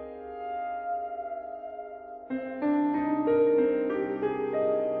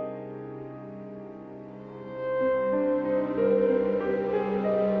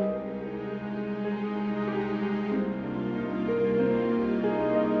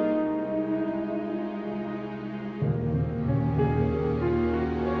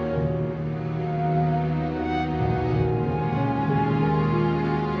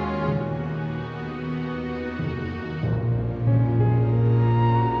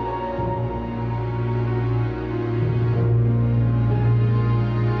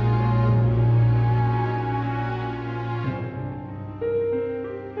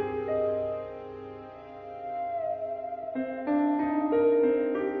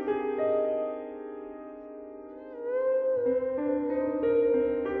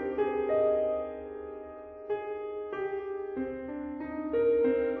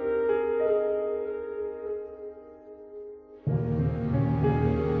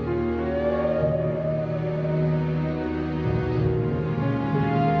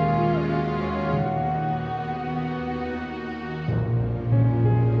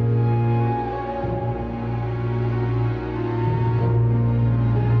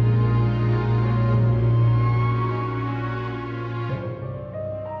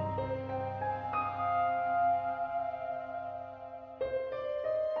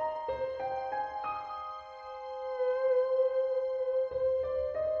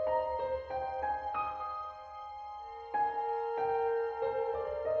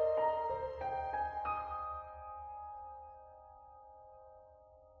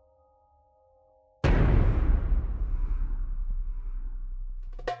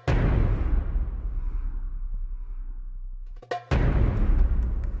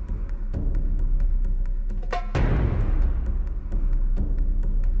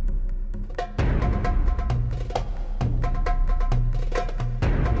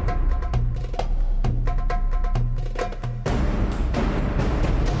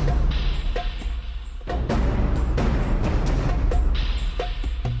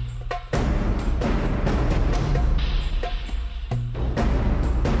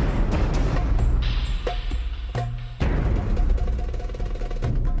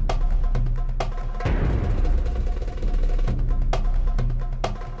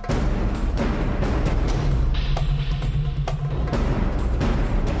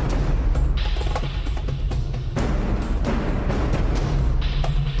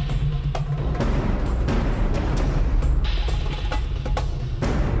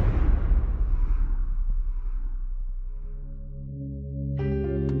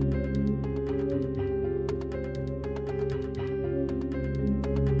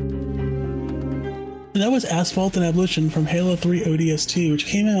 And that was Asphalt and Abolition from Halo 3 ODST, which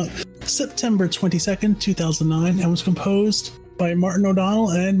came out September 22nd, 2009, and was composed by Martin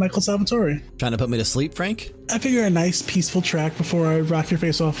O'Donnell and Michael Salvatore. Trying to put me to sleep, Frank? I figure a nice, peaceful track before I rock your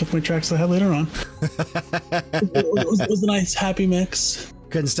face off with my tracks I had later on. It was a nice, happy mix.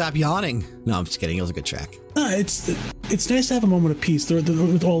 Couldn't stop yawning. No, I'm just kidding. It was a good track. It's nice to have a moment of peace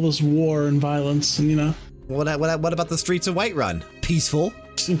with all this war and violence, and, you know. What about the streets of Whiterun? Peaceful.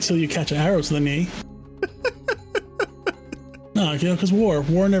 Until you catch an arrow to the knee. No, you know, because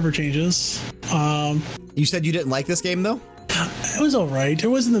war never changes. You said you didn't like this game, though? It was all right. It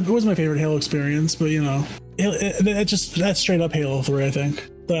wasn't my favorite Halo experience, but, you know, that's straight up Halo 3, I think,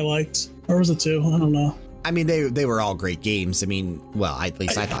 that I liked. Or was it 2? I don't know. I mean, they were all great games. I mean, well, at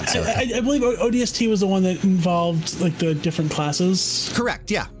least I thought so. I believe ODST was the one that involved, like, the different classes. Correct,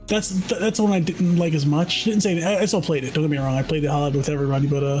 yeah. That's the one I didn't like as much. Didn't say I still played it. Don't get me wrong. I played the hell out of it with everybody,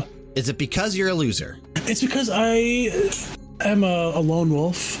 but Is it because you're a loser? It's because I am a lone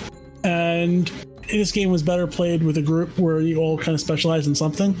wolf, and this game was better played with a group where you all kind of specialize in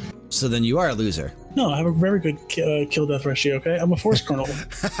something. So then you are a loser. No, I have a very good kill death ratio. Okay, I'm a force colonel.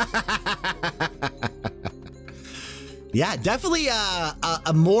 Yeah, definitely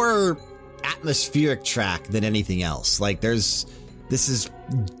a more atmospheric track than anything else. Like, this is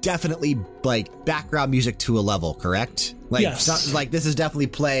definitely like background music to a level, correct? Like, yes. Like this is definitely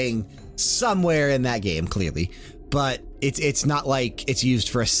playing somewhere in that game, clearly, but it's not like it's used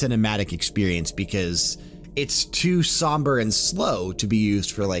for a cinematic experience because it's too somber and slow to be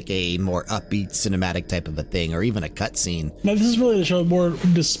used for like a more upbeat cinematic type of a thing, or even a cutscene. Now, this is really to show more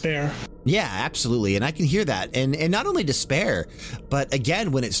despair. Yeah, absolutely. And I can hear that. And not only despair, but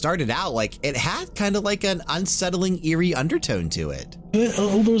again, when it started out, like it had kind of like an unsettling, eerie undertone to it. There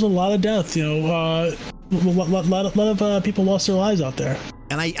was a lot of death, you know, a lot of people lost their lives out there.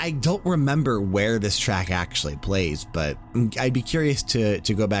 And I don't remember where this track actually plays, but I'd be curious to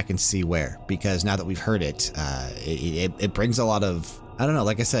go back and see where, because now that we've heard it, it brings a lot of, I don't know,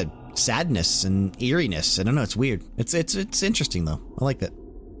 like I said, sadness and eeriness. I don't know. It's weird. It's interesting, though. I like that.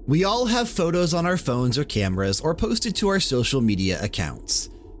 We all have photos on our phones or cameras or posted to our social media accounts.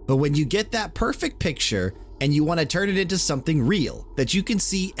 But when you get that perfect picture and you want to turn it into something real that you can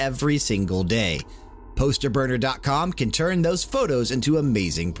see every single day, Posterburner.com can turn those photos into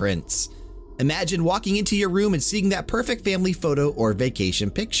amazing prints. Imagine walking into your room and seeing that perfect family photo or vacation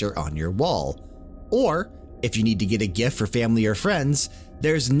picture on your wall. Or, if you need to get a gift for family or friends,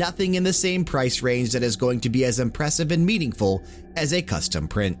 there's nothing in the same price range that is going to be as impressive and meaningful as a custom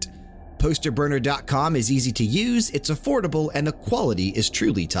print. Posterburner.com is easy to use, it's affordable, and the quality is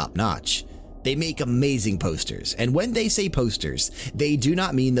truly top-notch. They make amazing posters, and when they say posters, they do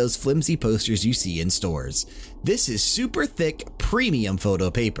not mean those flimsy posters you see in stores. This is super thick, premium photo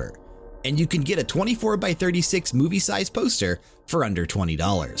paper, and you can get a 24x36 movie-size poster for under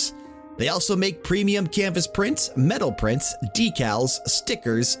 $20. They also make premium canvas prints, metal prints, decals,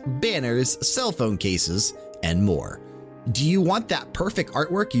 stickers, banners, cell phone cases, and more. Do you want that perfect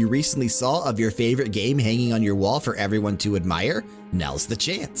artwork you recently saw of your favorite game hanging on your wall for everyone to admire? Now's the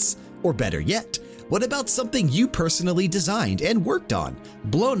chance. Or better yet, what about something you personally designed and worked on,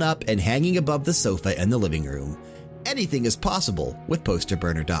 blown up and hanging above the sofa in the living room? Anything is possible with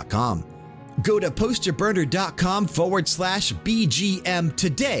Posterburner.com. Go to Posterburner.com/BGM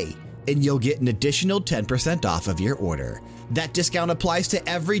today, and you'll get an additional 10% off of your order. That discount applies to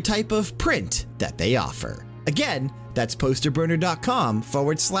every type of print that they offer. Again, that's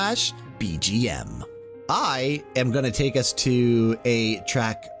Posterburner.com/BGM. I am going to take us to a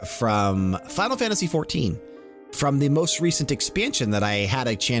track from Final Fantasy XIV, from the most recent expansion that I had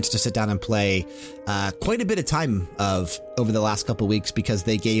a chance to sit down and play quite a bit of time of over the last couple weeks, because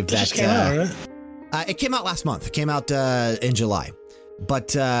they gave that. Just came out, right? It came out last month. It came out in July. But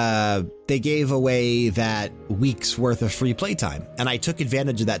they gave away that week's worth of free playtime, and I took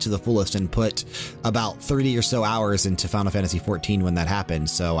advantage of that to the fullest and put about 30 or so hours into Final Fantasy XIV when that happened,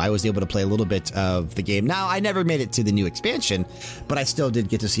 so I was able to play a little bit of the game. Now, I never made it to the new expansion, but I still did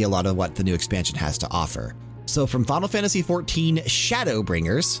get to see a lot of what the new expansion has to offer. So from Final Fantasy XIV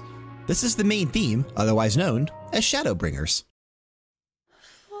Shadowbringers, this is the main theme, otherwise known as Shadowbringers.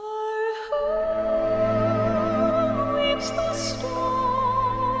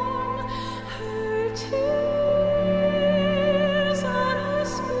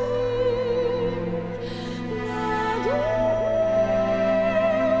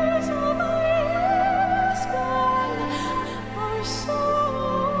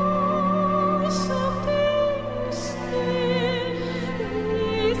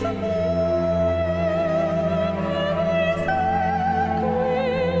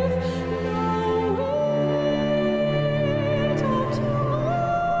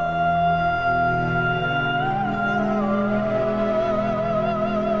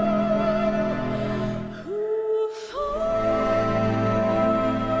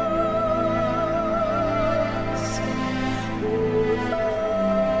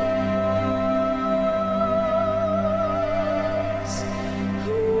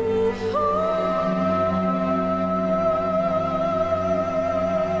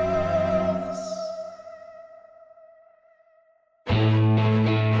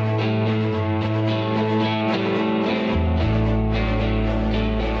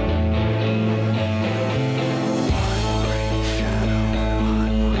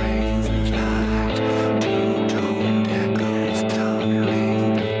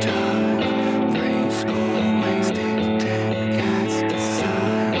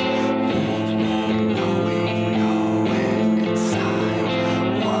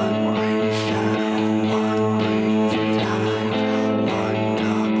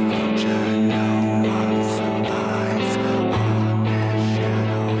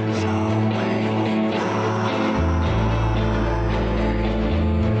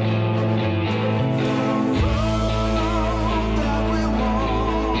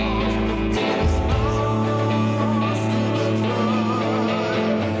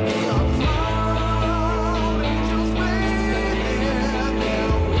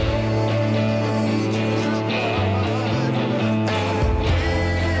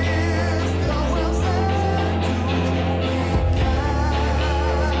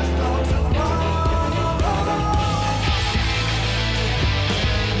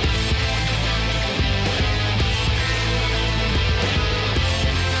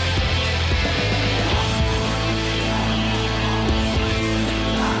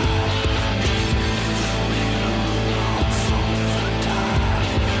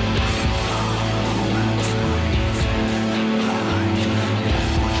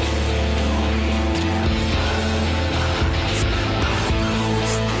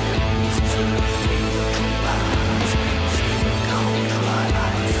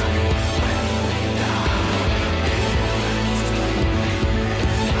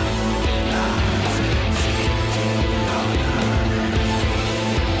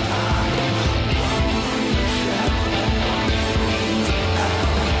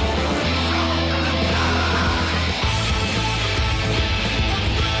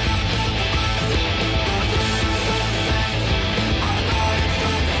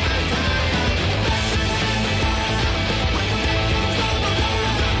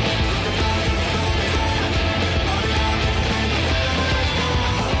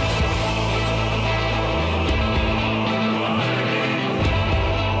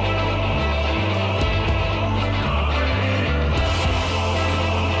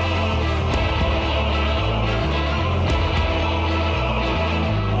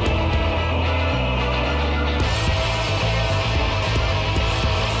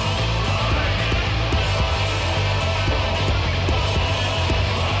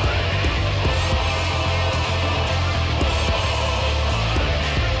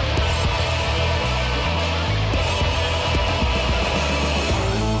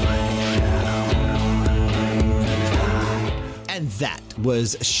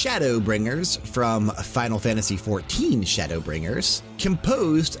 was Shadowbringers from Final Fantasy XIV Shadowbringers,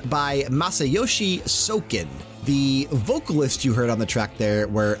 composed by Masayoshi Soken. The vocalists you heard on the track there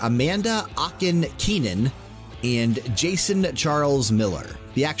were Amanda Akin Keenan and Jason Charles Miller.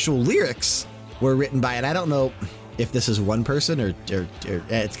 The actual lyrics were written by, and I don't know if this is one person or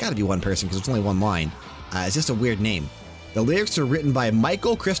it's got to be one person because it's only one line. It's just a weird name. The lyrics are written by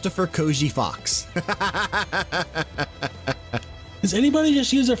Michael Christopher Koji Fox. Does anybody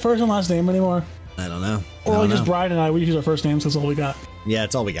just use their first and last name anymore? I don't know. Or like just Brian and I, we use our first names. That's all we got. Yeah,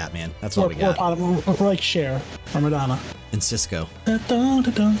 that's all we got, man. That's all we got. We're like Cher or Madonna. And Cisco.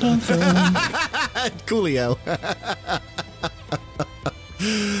 Coolio.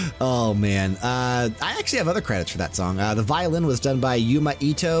 Oh, man. I actually have other credits for that song. The violin was done by Yuma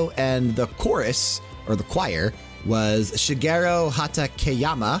Ito, and the chorus, or the choir, was Shigeru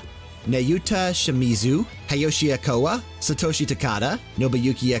Hatakeyama, Nayuta Shimizu, Hayoshi Akoa, Satoshi Takada,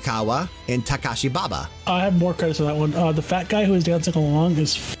 Nobuyuki Akawa, and Takashi Baba. I have more credits on that one. The fat guy who is dancing along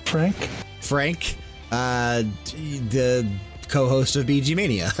is Frank. Frank, the co-host of BG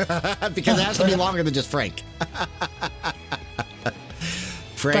Mania, because it has to be longer than just Frank.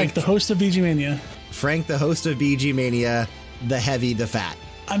 Frank, the host of BG Mania. Frank, the host of BG Mania, the heavy, the fat.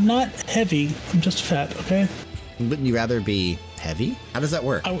 I'm not heavy. I'm just fat. Okay. Wouldn't you rather be heavy? How does that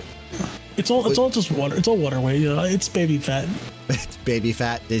work? It's all just water. It's all water weight. It's baby fat. It's baby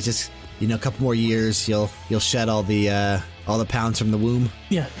fat. It's just, a couple more years, you'll shed all the pounds from the womb.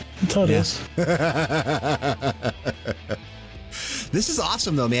 Yeah, that's how it is. This is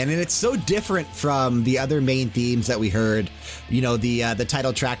awesome though, man, and it's so different from the other main themes that we heard. The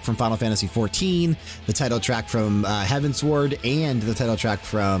title track from Final Fantasy XIV, the title track from Heavensward, and the title track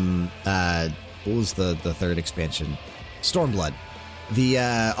from what was the third expansion? Stormblood.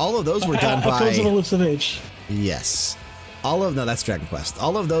 All of those were done by Echoes of the Lips of Age. Yes. No, that's Dragon Quest.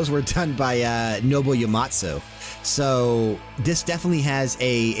 All of those were done by Nobuo Uematsu. So this definitely has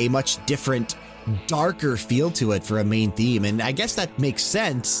a much different, darker feel to it for a main theme. And I guess that makes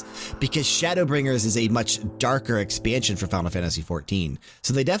sense because Shadowbringers is a much darker expansion for Final Fantasy XIV.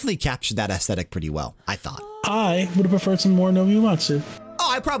 So they definitely captured that aesthetic pretty well, I thought. I would have preferred some more Nobuo Uematsu.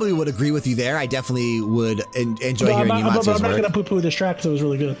 Oh, I probably would agree with you there. I definitely would enjoy hearing Uematsu's work. I'm not going to poo-poo this track because it was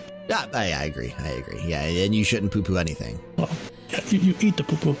really good. Yeah, I agree. Yeah, and you shouldn't poo-poo anything. Well, you eat the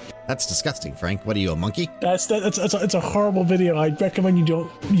poo-poo. That's disgusting, Frank. What are you, a monkey? It's a horrible video. I recommend you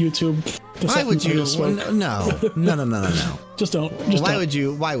don't YouTube. Why would you? No. Just don't. Why would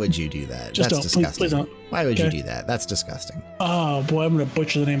you do that? Just That's don't. disgusting. Please don't. Why would you do that? That's disgusting. Oh boy, I'm gonna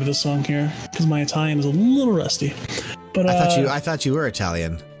butcher the name of this song here because my Italian is a little rusty. But I thought you were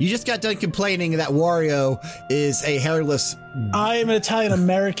Italian. You just got done complaining that Wario is a hairless. I am an Italian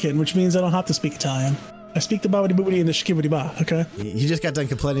American, which means I don't have to speak Italian. I speak the babidi boobity and the shikibidi ba, okay? You just got done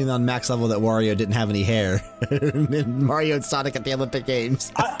complaining on max level that Wario didn't have any hair. And Mario and Sonic at the Olympic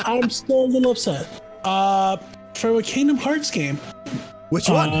Games. I'm still a little upset. For a Kingdom Hearts game. Which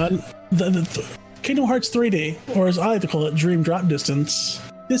one? The Kingdom Hearts 3D, or as I like to call it, Dream Drop Distance.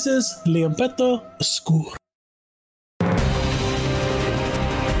 This is L'Impeto Oscuro.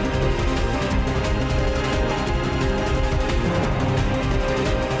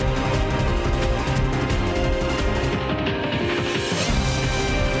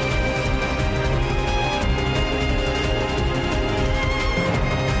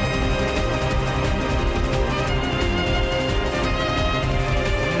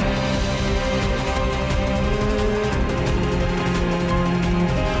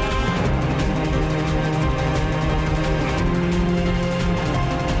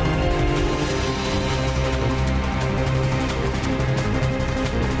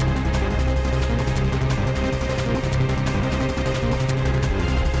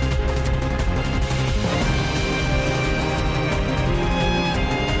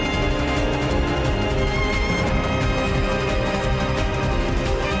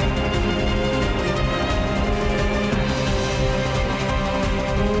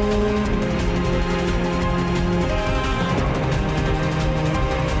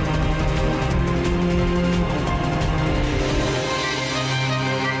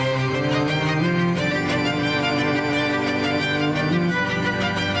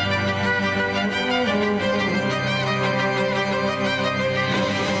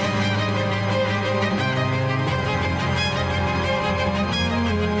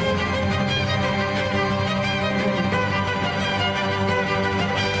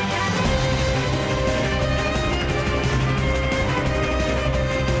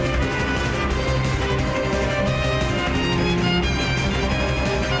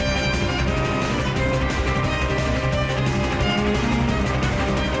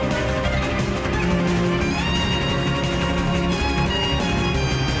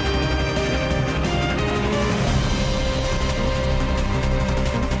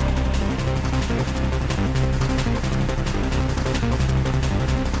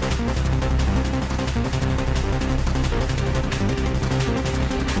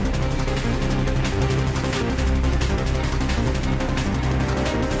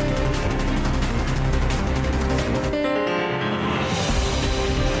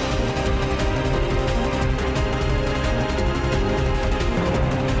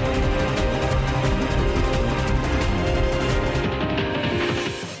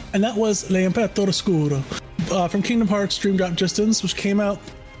 and that was L'Imperatore Oscuro from Kingdom Hearts Dream Drop Distance, which came out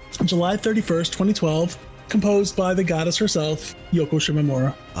July 31st, 2012, composed by the goddess herself, Yoko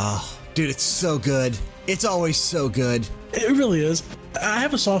Shimomura. Oh, dude, it's so good. It's always so good. It really is. I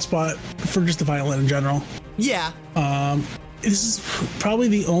have a soft spot for just the violin in general. Yeah. This is probably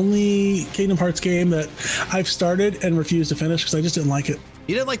the only Kingdom Hearts game that I've started and refused to finish because I just didn't like it.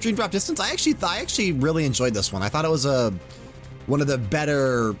 You didn't like Dream Drop Distance? I actually really enjoyed this one. I thought it was one of the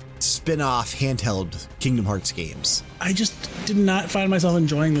better spin-off handheld Kingdom Hearts games. I just did not find myself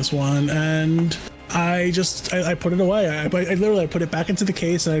enjoying this one, and I put it away. I literally put it back into the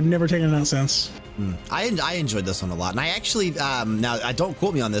case, and I've never taken it out since. I enjoyed this one a lot, and I actually now don't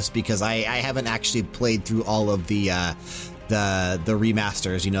quote me on this because I haven't actually played through all of the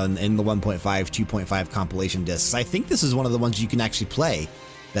remasters, in the 1.5, 2.5 compilation discs. I think this is one of the ones you can actually play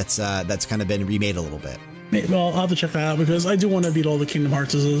that's kind of been remade a little bit. Well, I'll have to check that out because I do want to beat all the Kingdom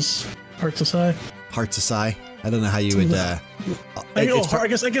Hearts. Hearts-asai. Hearts-asai. I don't know how you would. I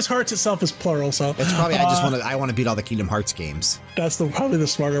guess Hearts itself is plural, so it's probably. I want to beat all the Kingdom Hearts games. That's probably the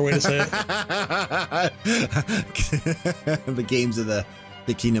smarter way to say it. The games of the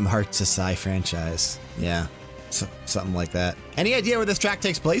Kingdom Hearts-asai franchise. Yeah. So, something like that. Any idea where this track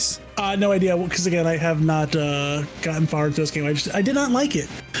takes place? No idea, because again, I have not gotten far into this game. I did not like it.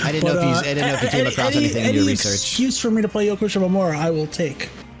 I didn't know if you came across anything in your research. Any excuse for me to play Yoko Shimomura, I will take.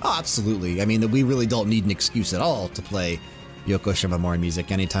 Oh, absolutely. I mean, we really don't need an excuse at all to play Yoko Shimomura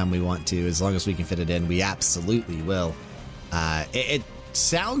music anytime we want to. As long as we can fit it in, we absolutely will. It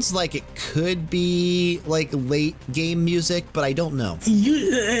sounds like it could be like late game music, but I don't know.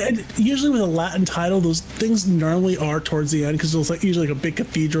 Usually with a Latin title, those things normally are towards the end because it's like usually like a big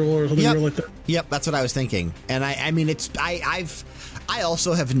cathedral or something like that. Yep, that's what I was thinking. And I mean, I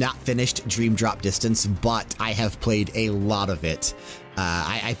also have not finished Dream Drop Distance, but I have played a lot of it.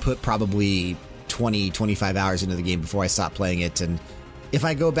 I put probably 20-25 hours into the game before I stopped playing it, and if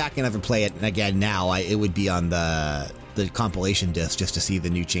I go back and ever play it again now, it would be on the compilation disc just to see the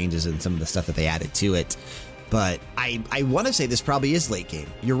new changes and some of the stuff that they added to it. But I want to say this probably is late game.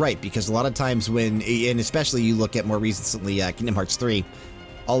 You're right, because a lot of times and especially you look at more recently Kingdom Hearts 3,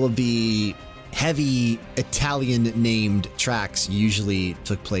 all of the heavy Italian named tracks usually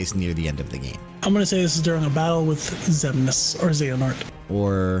took place near the end of the game. I'm going to say this is during a battle with Xemnas or Xehanort.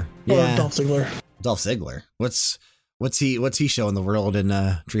 Or Dolph Ziggler. Dolph Ziggler. What's he showing the world in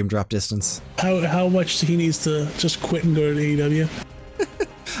Dream Drop Distance? How much he needs to just quit and go to AEW?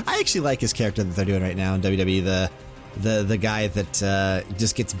 I actually like his character that they're doing right now in WWE. The guy that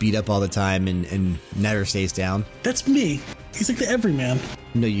just gets beat up all the time and never stays down. That's me. He's like the everyman.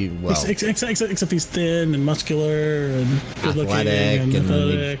 No, except he's thin and muscular and good looking and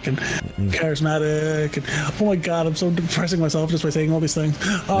athletic and charismatic. And oh my god, I'm so depressing myself just by saying all these things.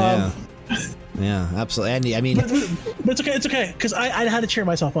 Yeah, absolutely. Andy, I mean, but it's okay because I had to cheer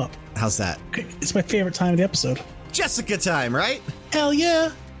myself up. How's that? It's my favorite time of the episode. Jessica time, right? Hell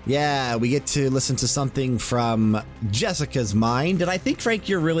yeah. Yeah, we get to listen to something from Jessica's mind, and I think, Frank,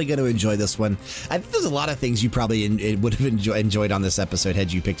 you're really going to enjoy this one. I think there's a lot of things you probably would have enjoyed on this episode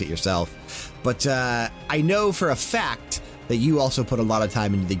had you picked it yourself. But I know for a fact that you also put a lot of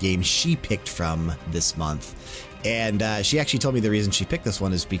time into the game she picked from this month. And she actually told me the reason she picked this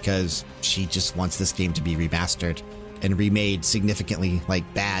one is because she just wants this game to be remastered and remade significantly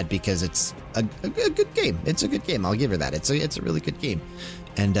bad because it's a good game. It's a good game. I'll give her that. It's a really good game.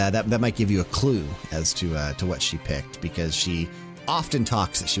 And that might give you a clue as to what she picked, because she often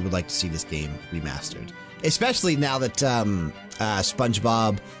talks that she would like to see this game remastered, especially now that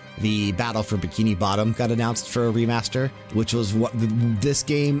SpongeBob: The Battle for Bikini Bottom got announced for a remaster, which was this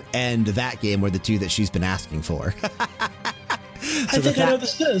game and that game were the two that she's been asking for. I think I know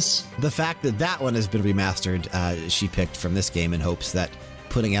this is. The fact that one has been remastered, she picked from this game in hopes that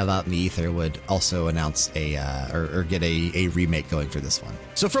putting it out in the ether would also announce or get a remake going for this one.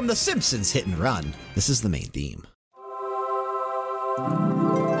 So from The Simpsons Hit and Run, this is the main theme.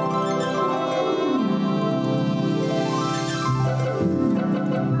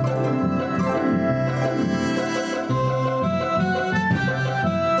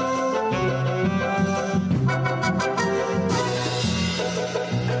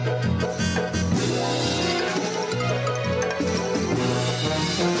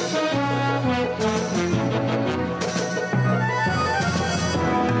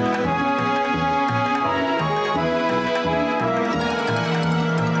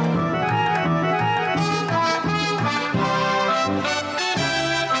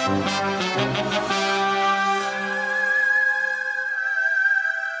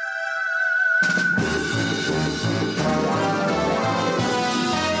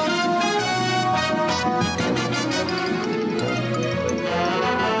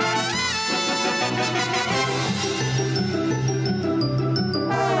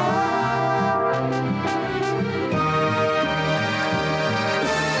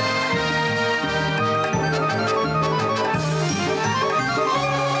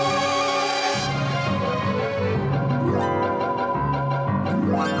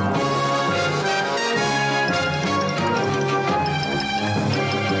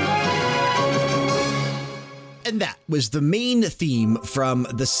 that was the main theme from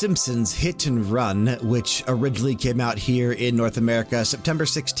The Simpsons Hit and Run, which originally came out here in North America September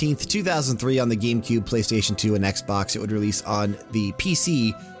 16th, 2003 on the GameCube, PlayStation 2, and Xbox. It would release on the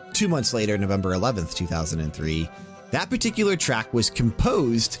PC 2 months later, November 11th, 2003. That particular track was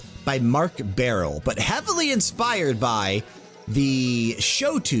composed by Mark Barrel, but heavily inspired by the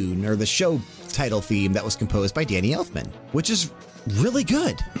show tune or the show title theme that was composed by Danny Elfman, which is really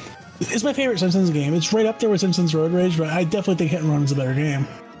good. It's my favorite Simpsons game. It's right up there with Simpsons Road Rage, but I definitely think Hit and Run is a better game.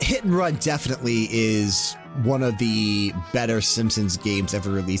 Hit and Run definitely is one of the better Simpsons games ever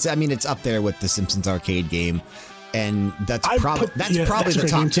released. I mean, it's up there with the Simpsons arcade game, and that's probably the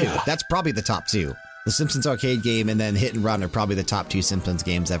top two. That's probably the top two. The Simpsons arcade game and then Hit and Run are probably the top two Simpsons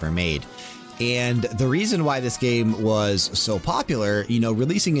games ever made. And the reason why this game was so popular,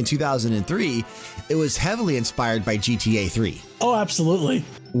 releasing in 2003, it was heavily inspired by GTA 3. Oh, absolutely.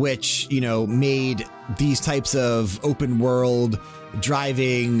 Which, made these types of open world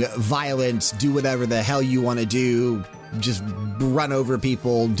driving, violence, do whatever the hell you want to do, just run over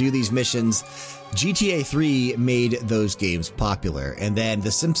people, do these missions. GTA 3 made those games popular. And then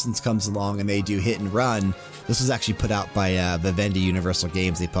The Simpsons comes along and they do Hit and Run. This was actually put out by Vivendi Universal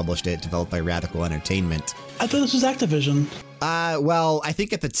Games. They published it, developed by Radical Entertainment. I thought this was Activision. Well, I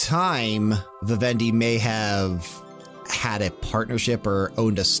think at the time, Vivendi may have had a partnership or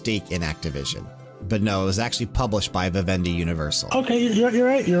owned a stake in Activision. But no, it was actually published by Vivendi Universal. Okay,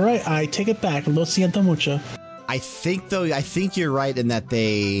 you're right. I take it back. Lo siento mucho. I think you're right in that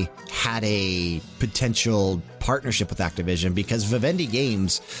they had a potential partnership with Activision because Vivendi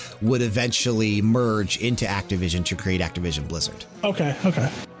Games would eventually merge into Activision to create Activision Blizzard. Okay.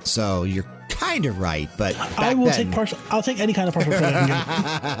 So you're kind of right, but I'll take any kind of partial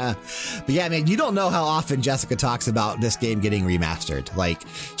credit. But yeah, man, you don't know how often Jessica talks about this game getting remastered. Like,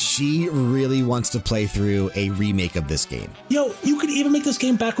 she really wants to play through a remake of this game. Yo, you could even make this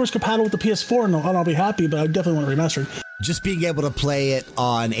game backwards compatible with the PS4 and I'll be happy, but I definitely want it remastered. Just being able to play it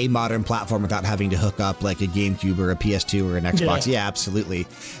on a modern platform without having to hook up like a GameCube or a PS2 or an Xbox. Yeah, absolutely.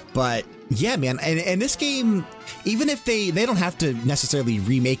 But yeah, man. And this game, even if they don't have to necessarily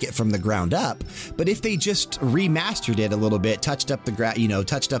remake it from the ground up, but if they just remastered it a little bit, touched up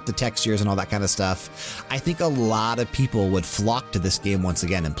the textures and all that kind of stuff, I think a lot of people would flock to this game once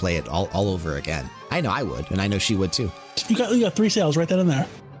again and play it all over again. I know I would, and I know she would too. You got 3 sales right then and there.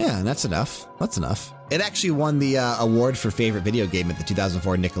 Yeah, and that's enough. That's enough. It actually won the award for favorite video game at the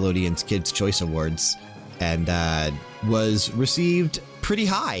 2004 Nickelodeon's Kids' Choice Awards and was received pretty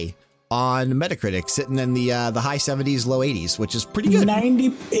high on Metacritic, sitting in the high 70s, low 80s, which is pretty good.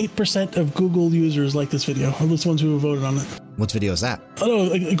 98% of Google users like this video, at least ones who voted on it. What video is that? Oh, no,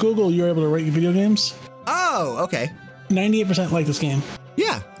 like Google, you're able to rate video games. Oh, okay. 98% like this game.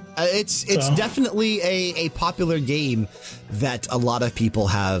 Yeah. It's definitely a popular game that a lot of people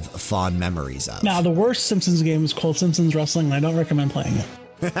have fond memories of. Now, the worst Simpsons game is called Simpsons Wrestling, and I don't recommend playing it.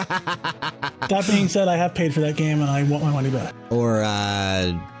 That being said, I have paid for that game, and I want my money back. Or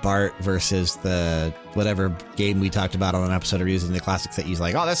Bart versus the whatever game we talked about on an episode of Using the Classics that he's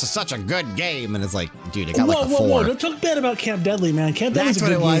like, oh, this is such a good game. And it's like, dude, it got like a 4. Whoa, don't talk bad about Camp Deadly, man. Camp Deadly's a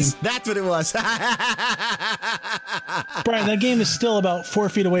good game. That's what it was. Brian, that game is still about 4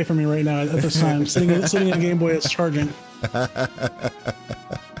 feet away from me right now at this time, sitting in a Game Boy it's charging.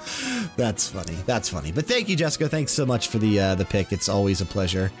 That's funny. But thank you, Jessica. Thanks so much for the pick. It's always a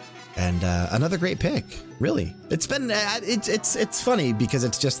pleasure. And another great pick, really. It's been it's funny because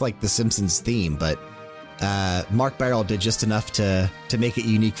it's just like the Simpsons theme, but Mark Barrel did just enough to make it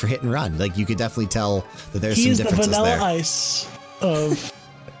unique for Hit and Run. Like, you could definitely tell that there's some differences there. He's the Vanilla Ice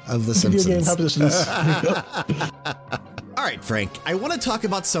of the Simpsons. Video game propositions. All right, Frank, I want to talk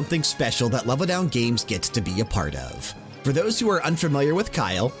about something special that Level Down Games gets to be a part of. For those who are unfamiliar with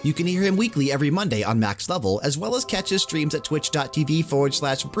Kyle, you can hear him weekly every Monday on Max Level, as well as catch his streams at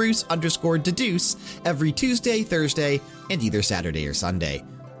twitch.tv/Bruce_deduce every Tuesday, Thursday, and either Saturday or Sunday.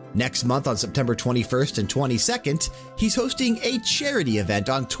 Next month on September 21st and 22nd, he's hosting a charity event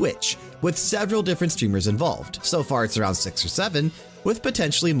on Twitch with several different streamers involved. So far, it's around 6 or 7, with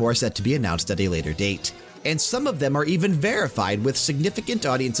potentially more set to be announced at a later date. And some of them are even verified with significant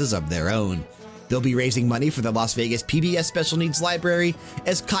audiences of their own. They'll be raising money for the Las Vegas PBS Special Needs Library,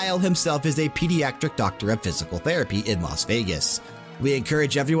 as Kyle himself is a pediatric doctor of physical therapy in Las Vegas. We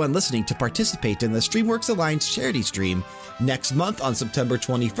encourage everyone listening to participate in the Streamworks Alliance charity stream next month on September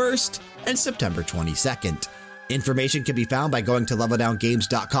 21st and September 22nd. Information can be found by going to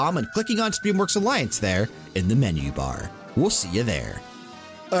leveldowngames.com and clicking on Streamworks Alliance there in the menu bar. We'll see you there.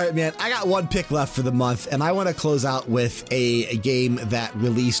 All right, man, I got one pick left for the month, and I want to close out with a game that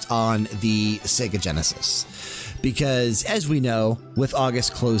released on the Sega Genesis. Because, as we know, with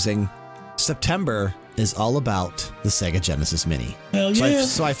August closing, September is all about the Sega Genesis Mini. Hell yeah.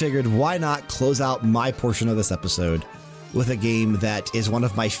 So I figured, why not close out my portion of this episode with a game that is one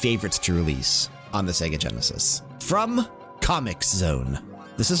of my favorites to release on the Sega Genesis. From Comix Zone,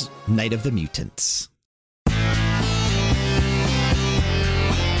 this is Night of the Mutants.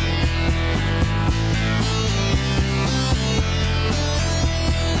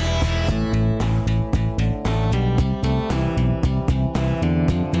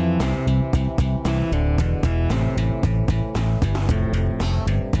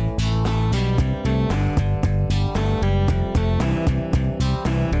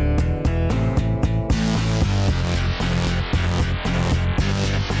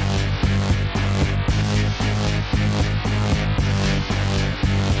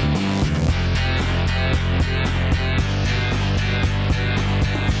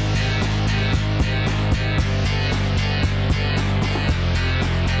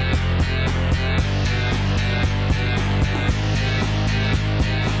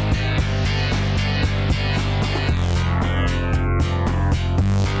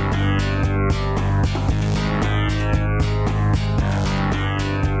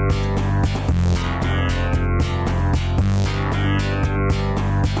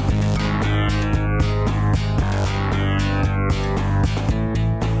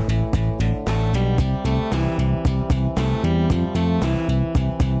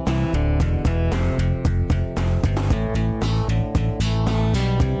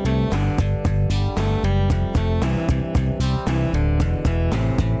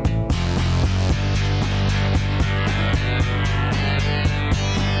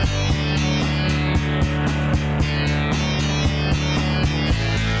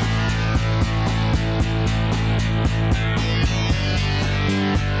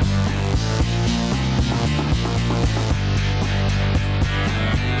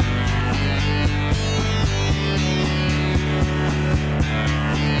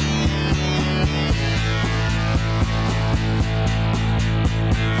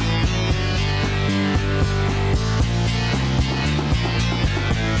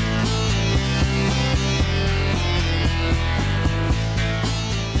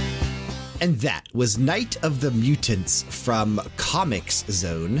 And that was Night of the Mutants from Comix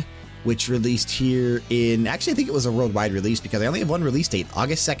Zone, which released here in, actually I think it was a worldwide release because I only have one release date,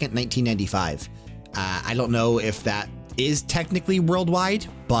 August 2nd, 1995. I don't know if that is technically worldwide,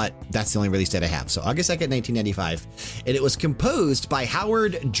 but that's the only release date I have. So August 2nd, 1995. And it was composed by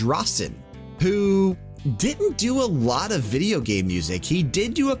Howard Drossen, who didn't do a lot of video game music. He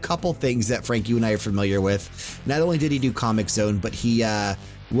did do a couple things that Frank, you and I are familiar with. Not only did he do Comix Zone, but he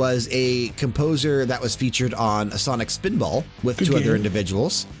was a composer that was featured on Sonic Spinball with two other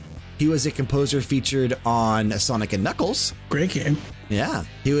individuals. He was a composer featured on Sonic & Knuckles. Great game. Yeah.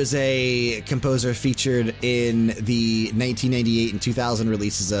 He was a composer featured in the 1998 and 2000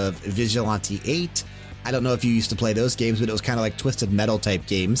 releases of Vigilante 8. I don't know if you used to play those games, but it was kind of like Twisted Metal type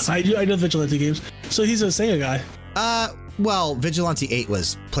games. I know Vigilante games. So he's a Sega guy. Well, Vigilante 8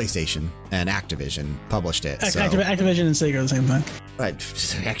 was PlayStation and Activision published it. Activision and Sega are the same thing.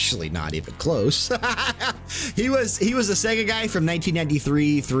 Actually, not even close. He was a Sega guy from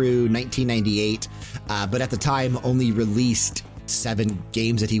 1993 through 1998, but at the time only released 7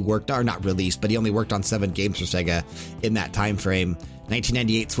 games that he worked on. Or not released, but he only worked on 7 games for Sega in that time frame.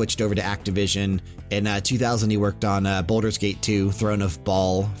 1998 switched over to Activision. In 2000, he worked on Baldur's Gate 2, Throne of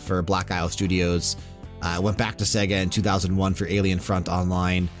Ball for Black Isle Studios. Went back to Sega in 2001 for Alien Front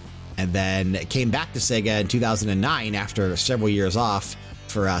Online, and then came back to Sega in 2009 after several years off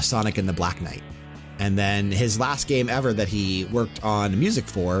for Sonic and the Black Knight. And then his last game ever that he worked on music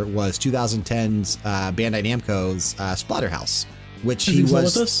for was 2010's Bandai Namco's Splatterhouse, which he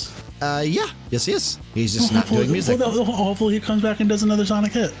was. With us? Yeah, yes, he is. He's just not doing music. Hopefully, he comes back and does another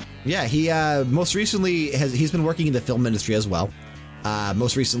Sonic hit. Yeah, he most recently he's been working in the film industry as well.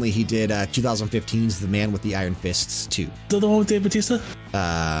 Most recently, he did 2015's The Man with the Iron Fists 2. The one with Dave Bautista?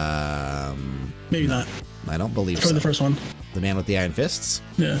 Maybe not. I don't believe so. Probably the first one. The Man with the Iron Fists?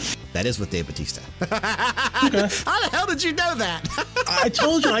 Yeah. That is with Dave Bautista. Okay. How the hell did you know that? I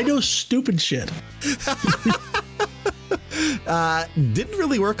told you, I know stupid shit. Didn't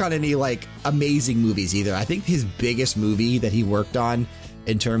really work on any, like, amazing movies either. I think his biggest movie that he worked on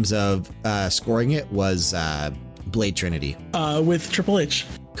in terms of scoring it was Blade Trinity. With Triple H.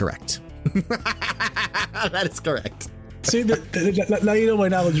 Correct. That is correct. See, now you know my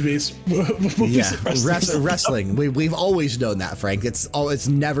knowledge base. Yeah, wrestling. We've always known that, Frank. It's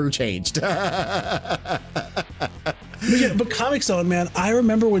never changed. But Comic Zone, man, I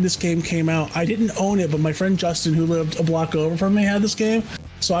remember when this game came out. I didn't own it, but my friend Justin, who lived a block over from me, had this game.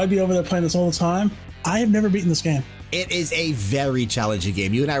 So I'd be over there playing this all the time. I have never beaten this game. It is a very challenging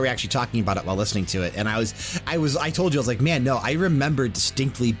game. You and I were actually talking about it while listening to it. And I told you, I was like, man, no, I remember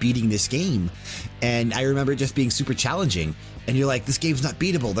distinctly beating this game. And I remember it just being super challenging. And you're like, this game's not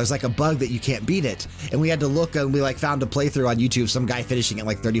beatable. There's like a bug that you can't beat it. And we had to look, and we like found a playthrough on YouTube, some guy finishing it in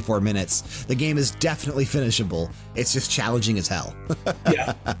like 34 minutes. The game is definitely finishable. It's just challenging as hell.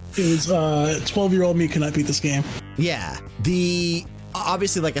 Yeah. It was 12-year-old me cannot beat this game. Yeah.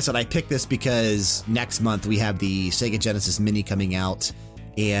 Obviously, like I said, I picked this because next month we have the Sega Genesis Mini coming out,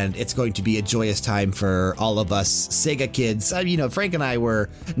 and it's going to be a joyous time for all of us Sega kids. You know, Frank and I were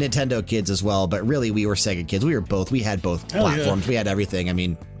Nintendo kids as well, but really we were Sega kids. We had both platforms. Yeah. We had everything. I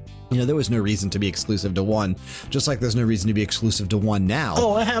mean, you know, there was no reason to be exclusive to one, just like there's no reason to be exclusive to one now.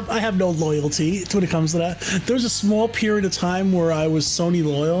 Oh, I have no loyalty when it comes to that. There was a small period of time where I was Sony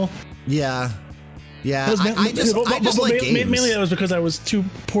loyal. Yeah. Yeah, I just like games. Mainly that was because I was too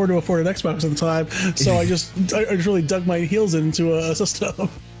poor to afford an Xbox at the time, so I just really dug my heels into a system.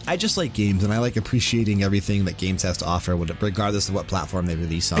 I just like games, and I like appreciating everything that games has to offer, regardless of what platform they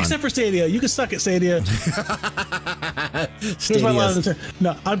release on. Except for Stadia. You can suck at Stadia.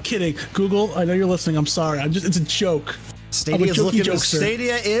 No, I'm kidding. Google, I know you're listening. I'm sorry. It's a joke. Stadia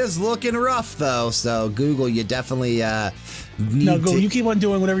is looking rough, though. So Google, you definitely you keep on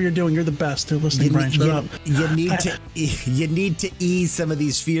doing whatever you're doing. You're the best. They're listening, Brian. Shut up. You need to ease some of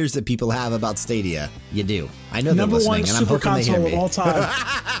these fears that people have about Stadia. You do. I know they're listening. Number one super console of all time.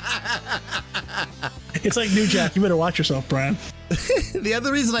 It's like New Jack. You better watch yourself, Brian. The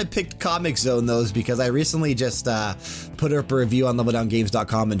other reason I picked Comic Zone, though, is because I recently just put up a review on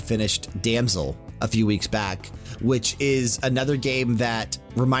LevelDownGames.com and finished Damsel a few weeks back, which is another game that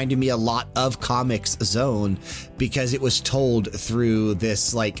reminded me a lot of Comic Zone because it was told through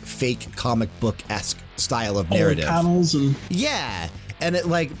this like fake comic book-esque style of narrative. Panels and yeah, and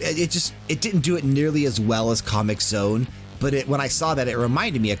it didn't do it nearly as well as Comic Zone. But when I saw that, it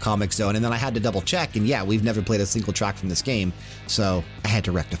reminded me of Comic Zone, and then I had to double check, and yeah, we've never played a single track from this game, so I had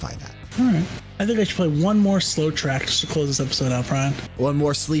to rectify that. All right. I think I should play one more slow track just to close this episode out, Brian. One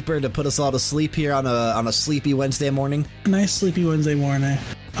more sleeper to put us all to sleep here on a sleepy Wednesday morning. Nice sleepy Wednesday morning.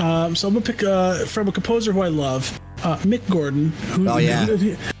 So I'm going to pick from a composer who I love, Mick Gordon.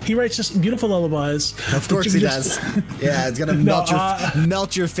 He writes just beautiful lullabies. Of course he does. Yeah, it's going to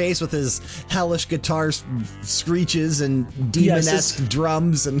melt your face with his hellish guitar screeches and demon-esque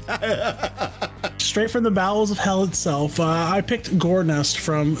drums. And straight from the bowels of hell itself. I picked Gore Nest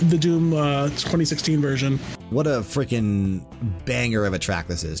from the Doom 2016 version. What a freaking banger of a track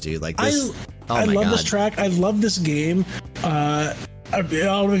this is, dude. Like this. I love this track. I love this game. I don't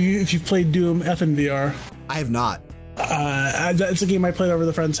know if you've played Doom VR. I have not. It's a game I played over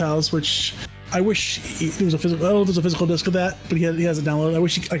the friend's house, which I wish there was a physical. I don't know if there's a physical disc of that, but he has it downloaded. I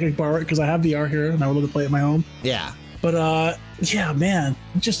wish I could borrow it because I have VR here and I would love to play it at my home. Yeah. But yeah, man,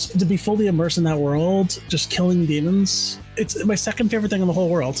 just to be fully immersed in that world, just killing demons. It's my second favorite thing in the whole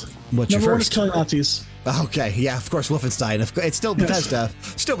world. What's your first? Number one is killing Nazis. Okay, yeah, of course, Wolfenstein. It's still Bethesda.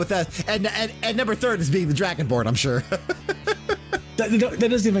 Still Bethesda. And number third is being the Dragonborn, I'm sure. That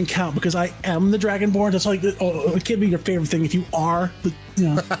doesn't even count because I am the Dragonborn. That's like, it can't be your favorite thing if you are.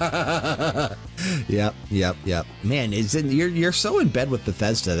 Yep. Man, you're so in bed with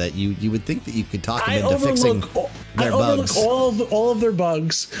Bethesda that you would think that you could talk them into fixing their bugs. I overlook all of their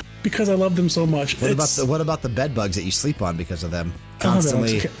bugs because I love them so much. What about the bed bugs that you sleep on because of them?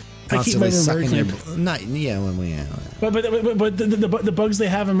 Constantly. I keep my room very clean. But the bugs they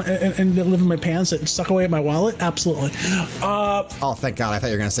have and that live in my pants that suck away at my wallet, absolutely. Oh, thank God! I thought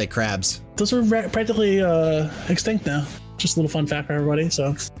you were going to say crabs. Those are practically extinct now. Just a little fun fact for everybody.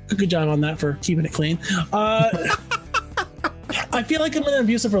 So good job on that for keeping it clean. I feel like I'm in an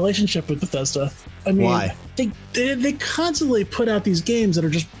abusive relationship with Bethesda. I mean, why? They constantly put out these games that are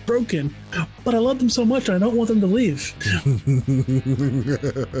just broken, but I love them so much and I don't want them to leave.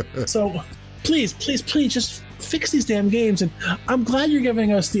 So please just fix these damn games. And I'm glad you're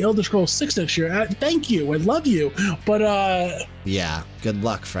giving us the Elder Scrolls 6 next year. Thank you. I love you. But yeah, good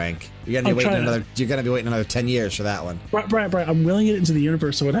luck, Frank. You're gonna be waiting another 10 years for that one. Brian, I'm willing it into the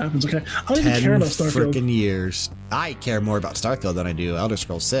universe, so what happens, okay? I don't even care about Starfield. 10 freaking years. I care more about Starfield than I do Elder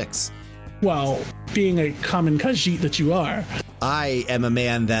Scrolls 6. Well, being a common Khajiit that you are. I am a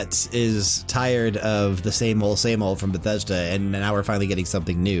man that is tired of the same old from Bethesda, and now we're finally getting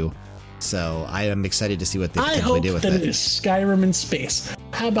something new. So I am excited to see what they potentially do with it. I hope that it is Skyrim in space.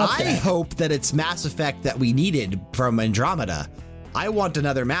 How about that? I hope that it's Mass Effect that we needed from Andromeda. I want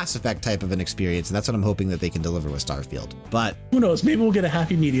another Mass Effect type of an experience, and that's what I'm hoping that they can deliver with Starfield. But who knows? Maybe we'll get a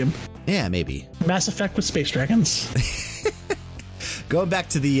happy medium. Yeah, maybe. Mass Effect with space dragons. Going back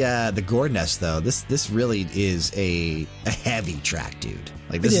to the Gore Nest, though, this really is a heavy track, dude.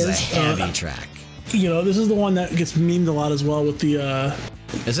 Like, this is a heavy track. You know, this is the one that gets memed a lot as well with the...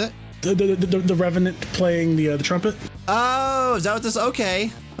 Is it? The Revenant playing the trumpet. Oh, is that what this...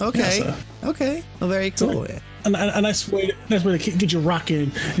 Okay. Yeah, so. Okay. Well, very cool. So, a nice way to get you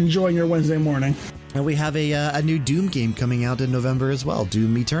rocking, enjoying your Wednesday morning. And we have a new Doom game coming out in November as well,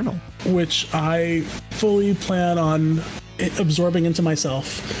 Doom Eternal, which I fully plan on absorbing into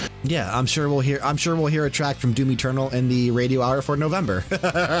myself. Yeah, I'm sure we'll hear a track from Doom Eternal in the radio hour for November.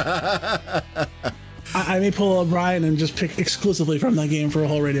 I may pull a Brian and just pick exclusively from that game for a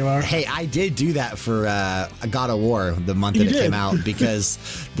whole radio hour. Hey, I did do that for God of War the month that it came out, because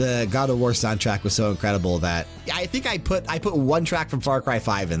the God of War soundtrack was so incredible that I think I put one track from Far Cry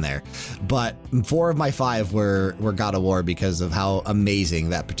 5 in there, but 4 of my 5 were God of War because of how amazing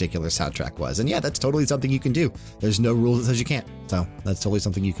that particular soundtrack was. And yeah, that's totally something you can do. There's no rule that says you can't, so that's totally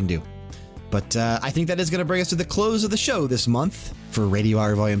something you can do. But I think that is going to bring us to the close of the show this month for Radio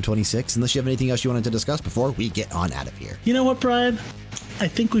Hour Volume 26, unless you have anything else you wanted to discuss before we get on out of here. You know what, Brian? I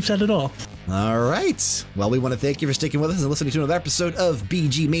think we've said it all. All right. Well, we want to thank you for sticking with us and listening to another episode of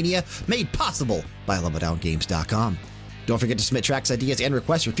BG Mania, made possible by LevelDownGames.com. Don't forget to submit tracks, ideas, and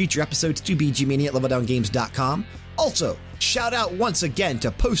requests for future episodes to BGMania at LevelDownGames.com. Also, shout out once again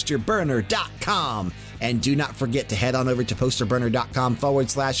to PosterBurner.com. And do not forget to head on over to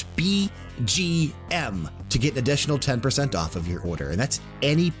PosterBurner.com/BGM to get an additional 10% off of your order. And that's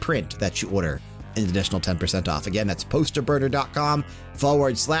any print that you order, an additional 10% off. Again, that's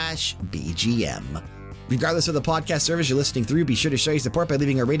PosterBurner.com/BGM. Regardless of the podcast service you're listening through, be sure to show your support by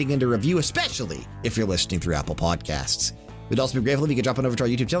leaving a rating and a review, especially if you're listening through Apple Podcasts. We'd also be grateful if you could drop on over to our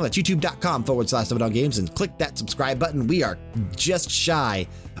YouTube channel at youtube.com/LevelDownGames and click that subscribe button. We are just shy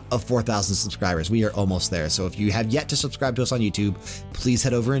of 4,000 subscribers. We are almost there. So if you have yet to subscribe to us on YouTube, please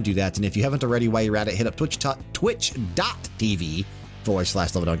head over and do that. And if you haven't already, while you're at it, hit up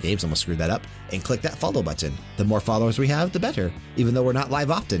twitch.tv/LevelDownGames, almost screwed that up, and click that follow button. The more followers we have, the better, even though we're not live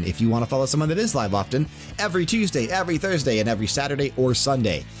often. If you want to follow someone that is live often, every Tuesday, every Thursday, and every Saturday or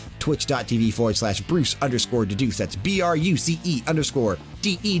Sunday, twitch.tv/Bruce_Deduce. That's BRUCE_DEDEUCE.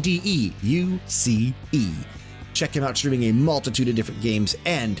 Check him out streaming a multitude of different games.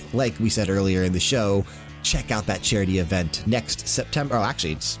 And like we said earlier in the show, check out that charity event next September. Oh,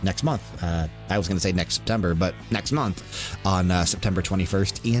 actually, it's next month. I was going to say next September, but next month on September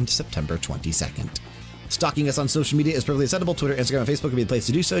 21st and September 22nd. Stalking us on social media is perfectly acceptable. Twitter, Instagram, and Facebook will be the place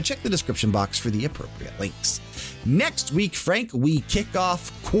to do so. Check the description box for the appropriate links. Next week, Frank, we kick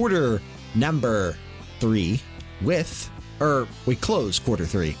off quarter number 3 with, or we close quarter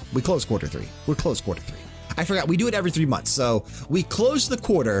 3. We close quarter 3. We're closed quarter 3. I forgot, we do it every 3 months. So we close the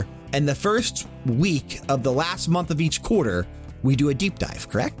quarter, and the first week of the last month of each quarter, we do a deep dive,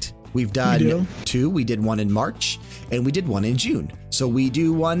 correct? We've done 2. We did 1 in March, and we did 1 in June. So we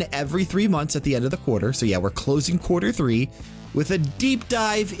do 1 every 3 months at the end of the quarter. So yeah, we're closing quarter 3 with a deep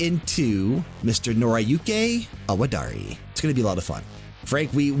dive into Mr. Noriyuki Awadari. It's going to be a lot of fun.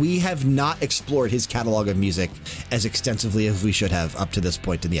 Frank, we have not explored his catalog of music as extensively as we should have up to this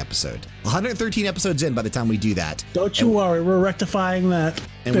point in the episode. 113 episodes in by the time we do that. Don't you worry, we're rectifying that.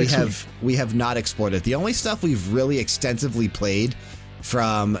 And we have not explored it. The only stuff we've really extensively played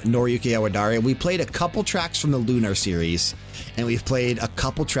from Noriyuki Awadari, we played a couple tracks from the Lunar series, and we've played a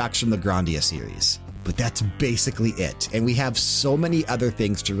couple tracks from the Grandia series. But that's basically it. And we have so many other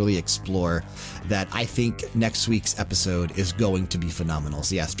things to really explore that I think next week's episode is going to be phenomenal.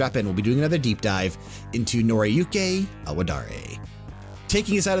 So yeah, strap in. We'll be doing another deep dive into Noriyuki Awadari.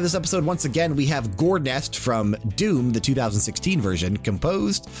 Taking us out of this episode once again, we have Gore Nest from Doom, the 2016 version,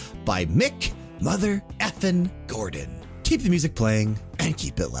 composed by Mick Mother Effin Gordon. Keep the music playing and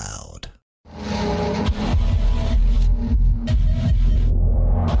keep it loud.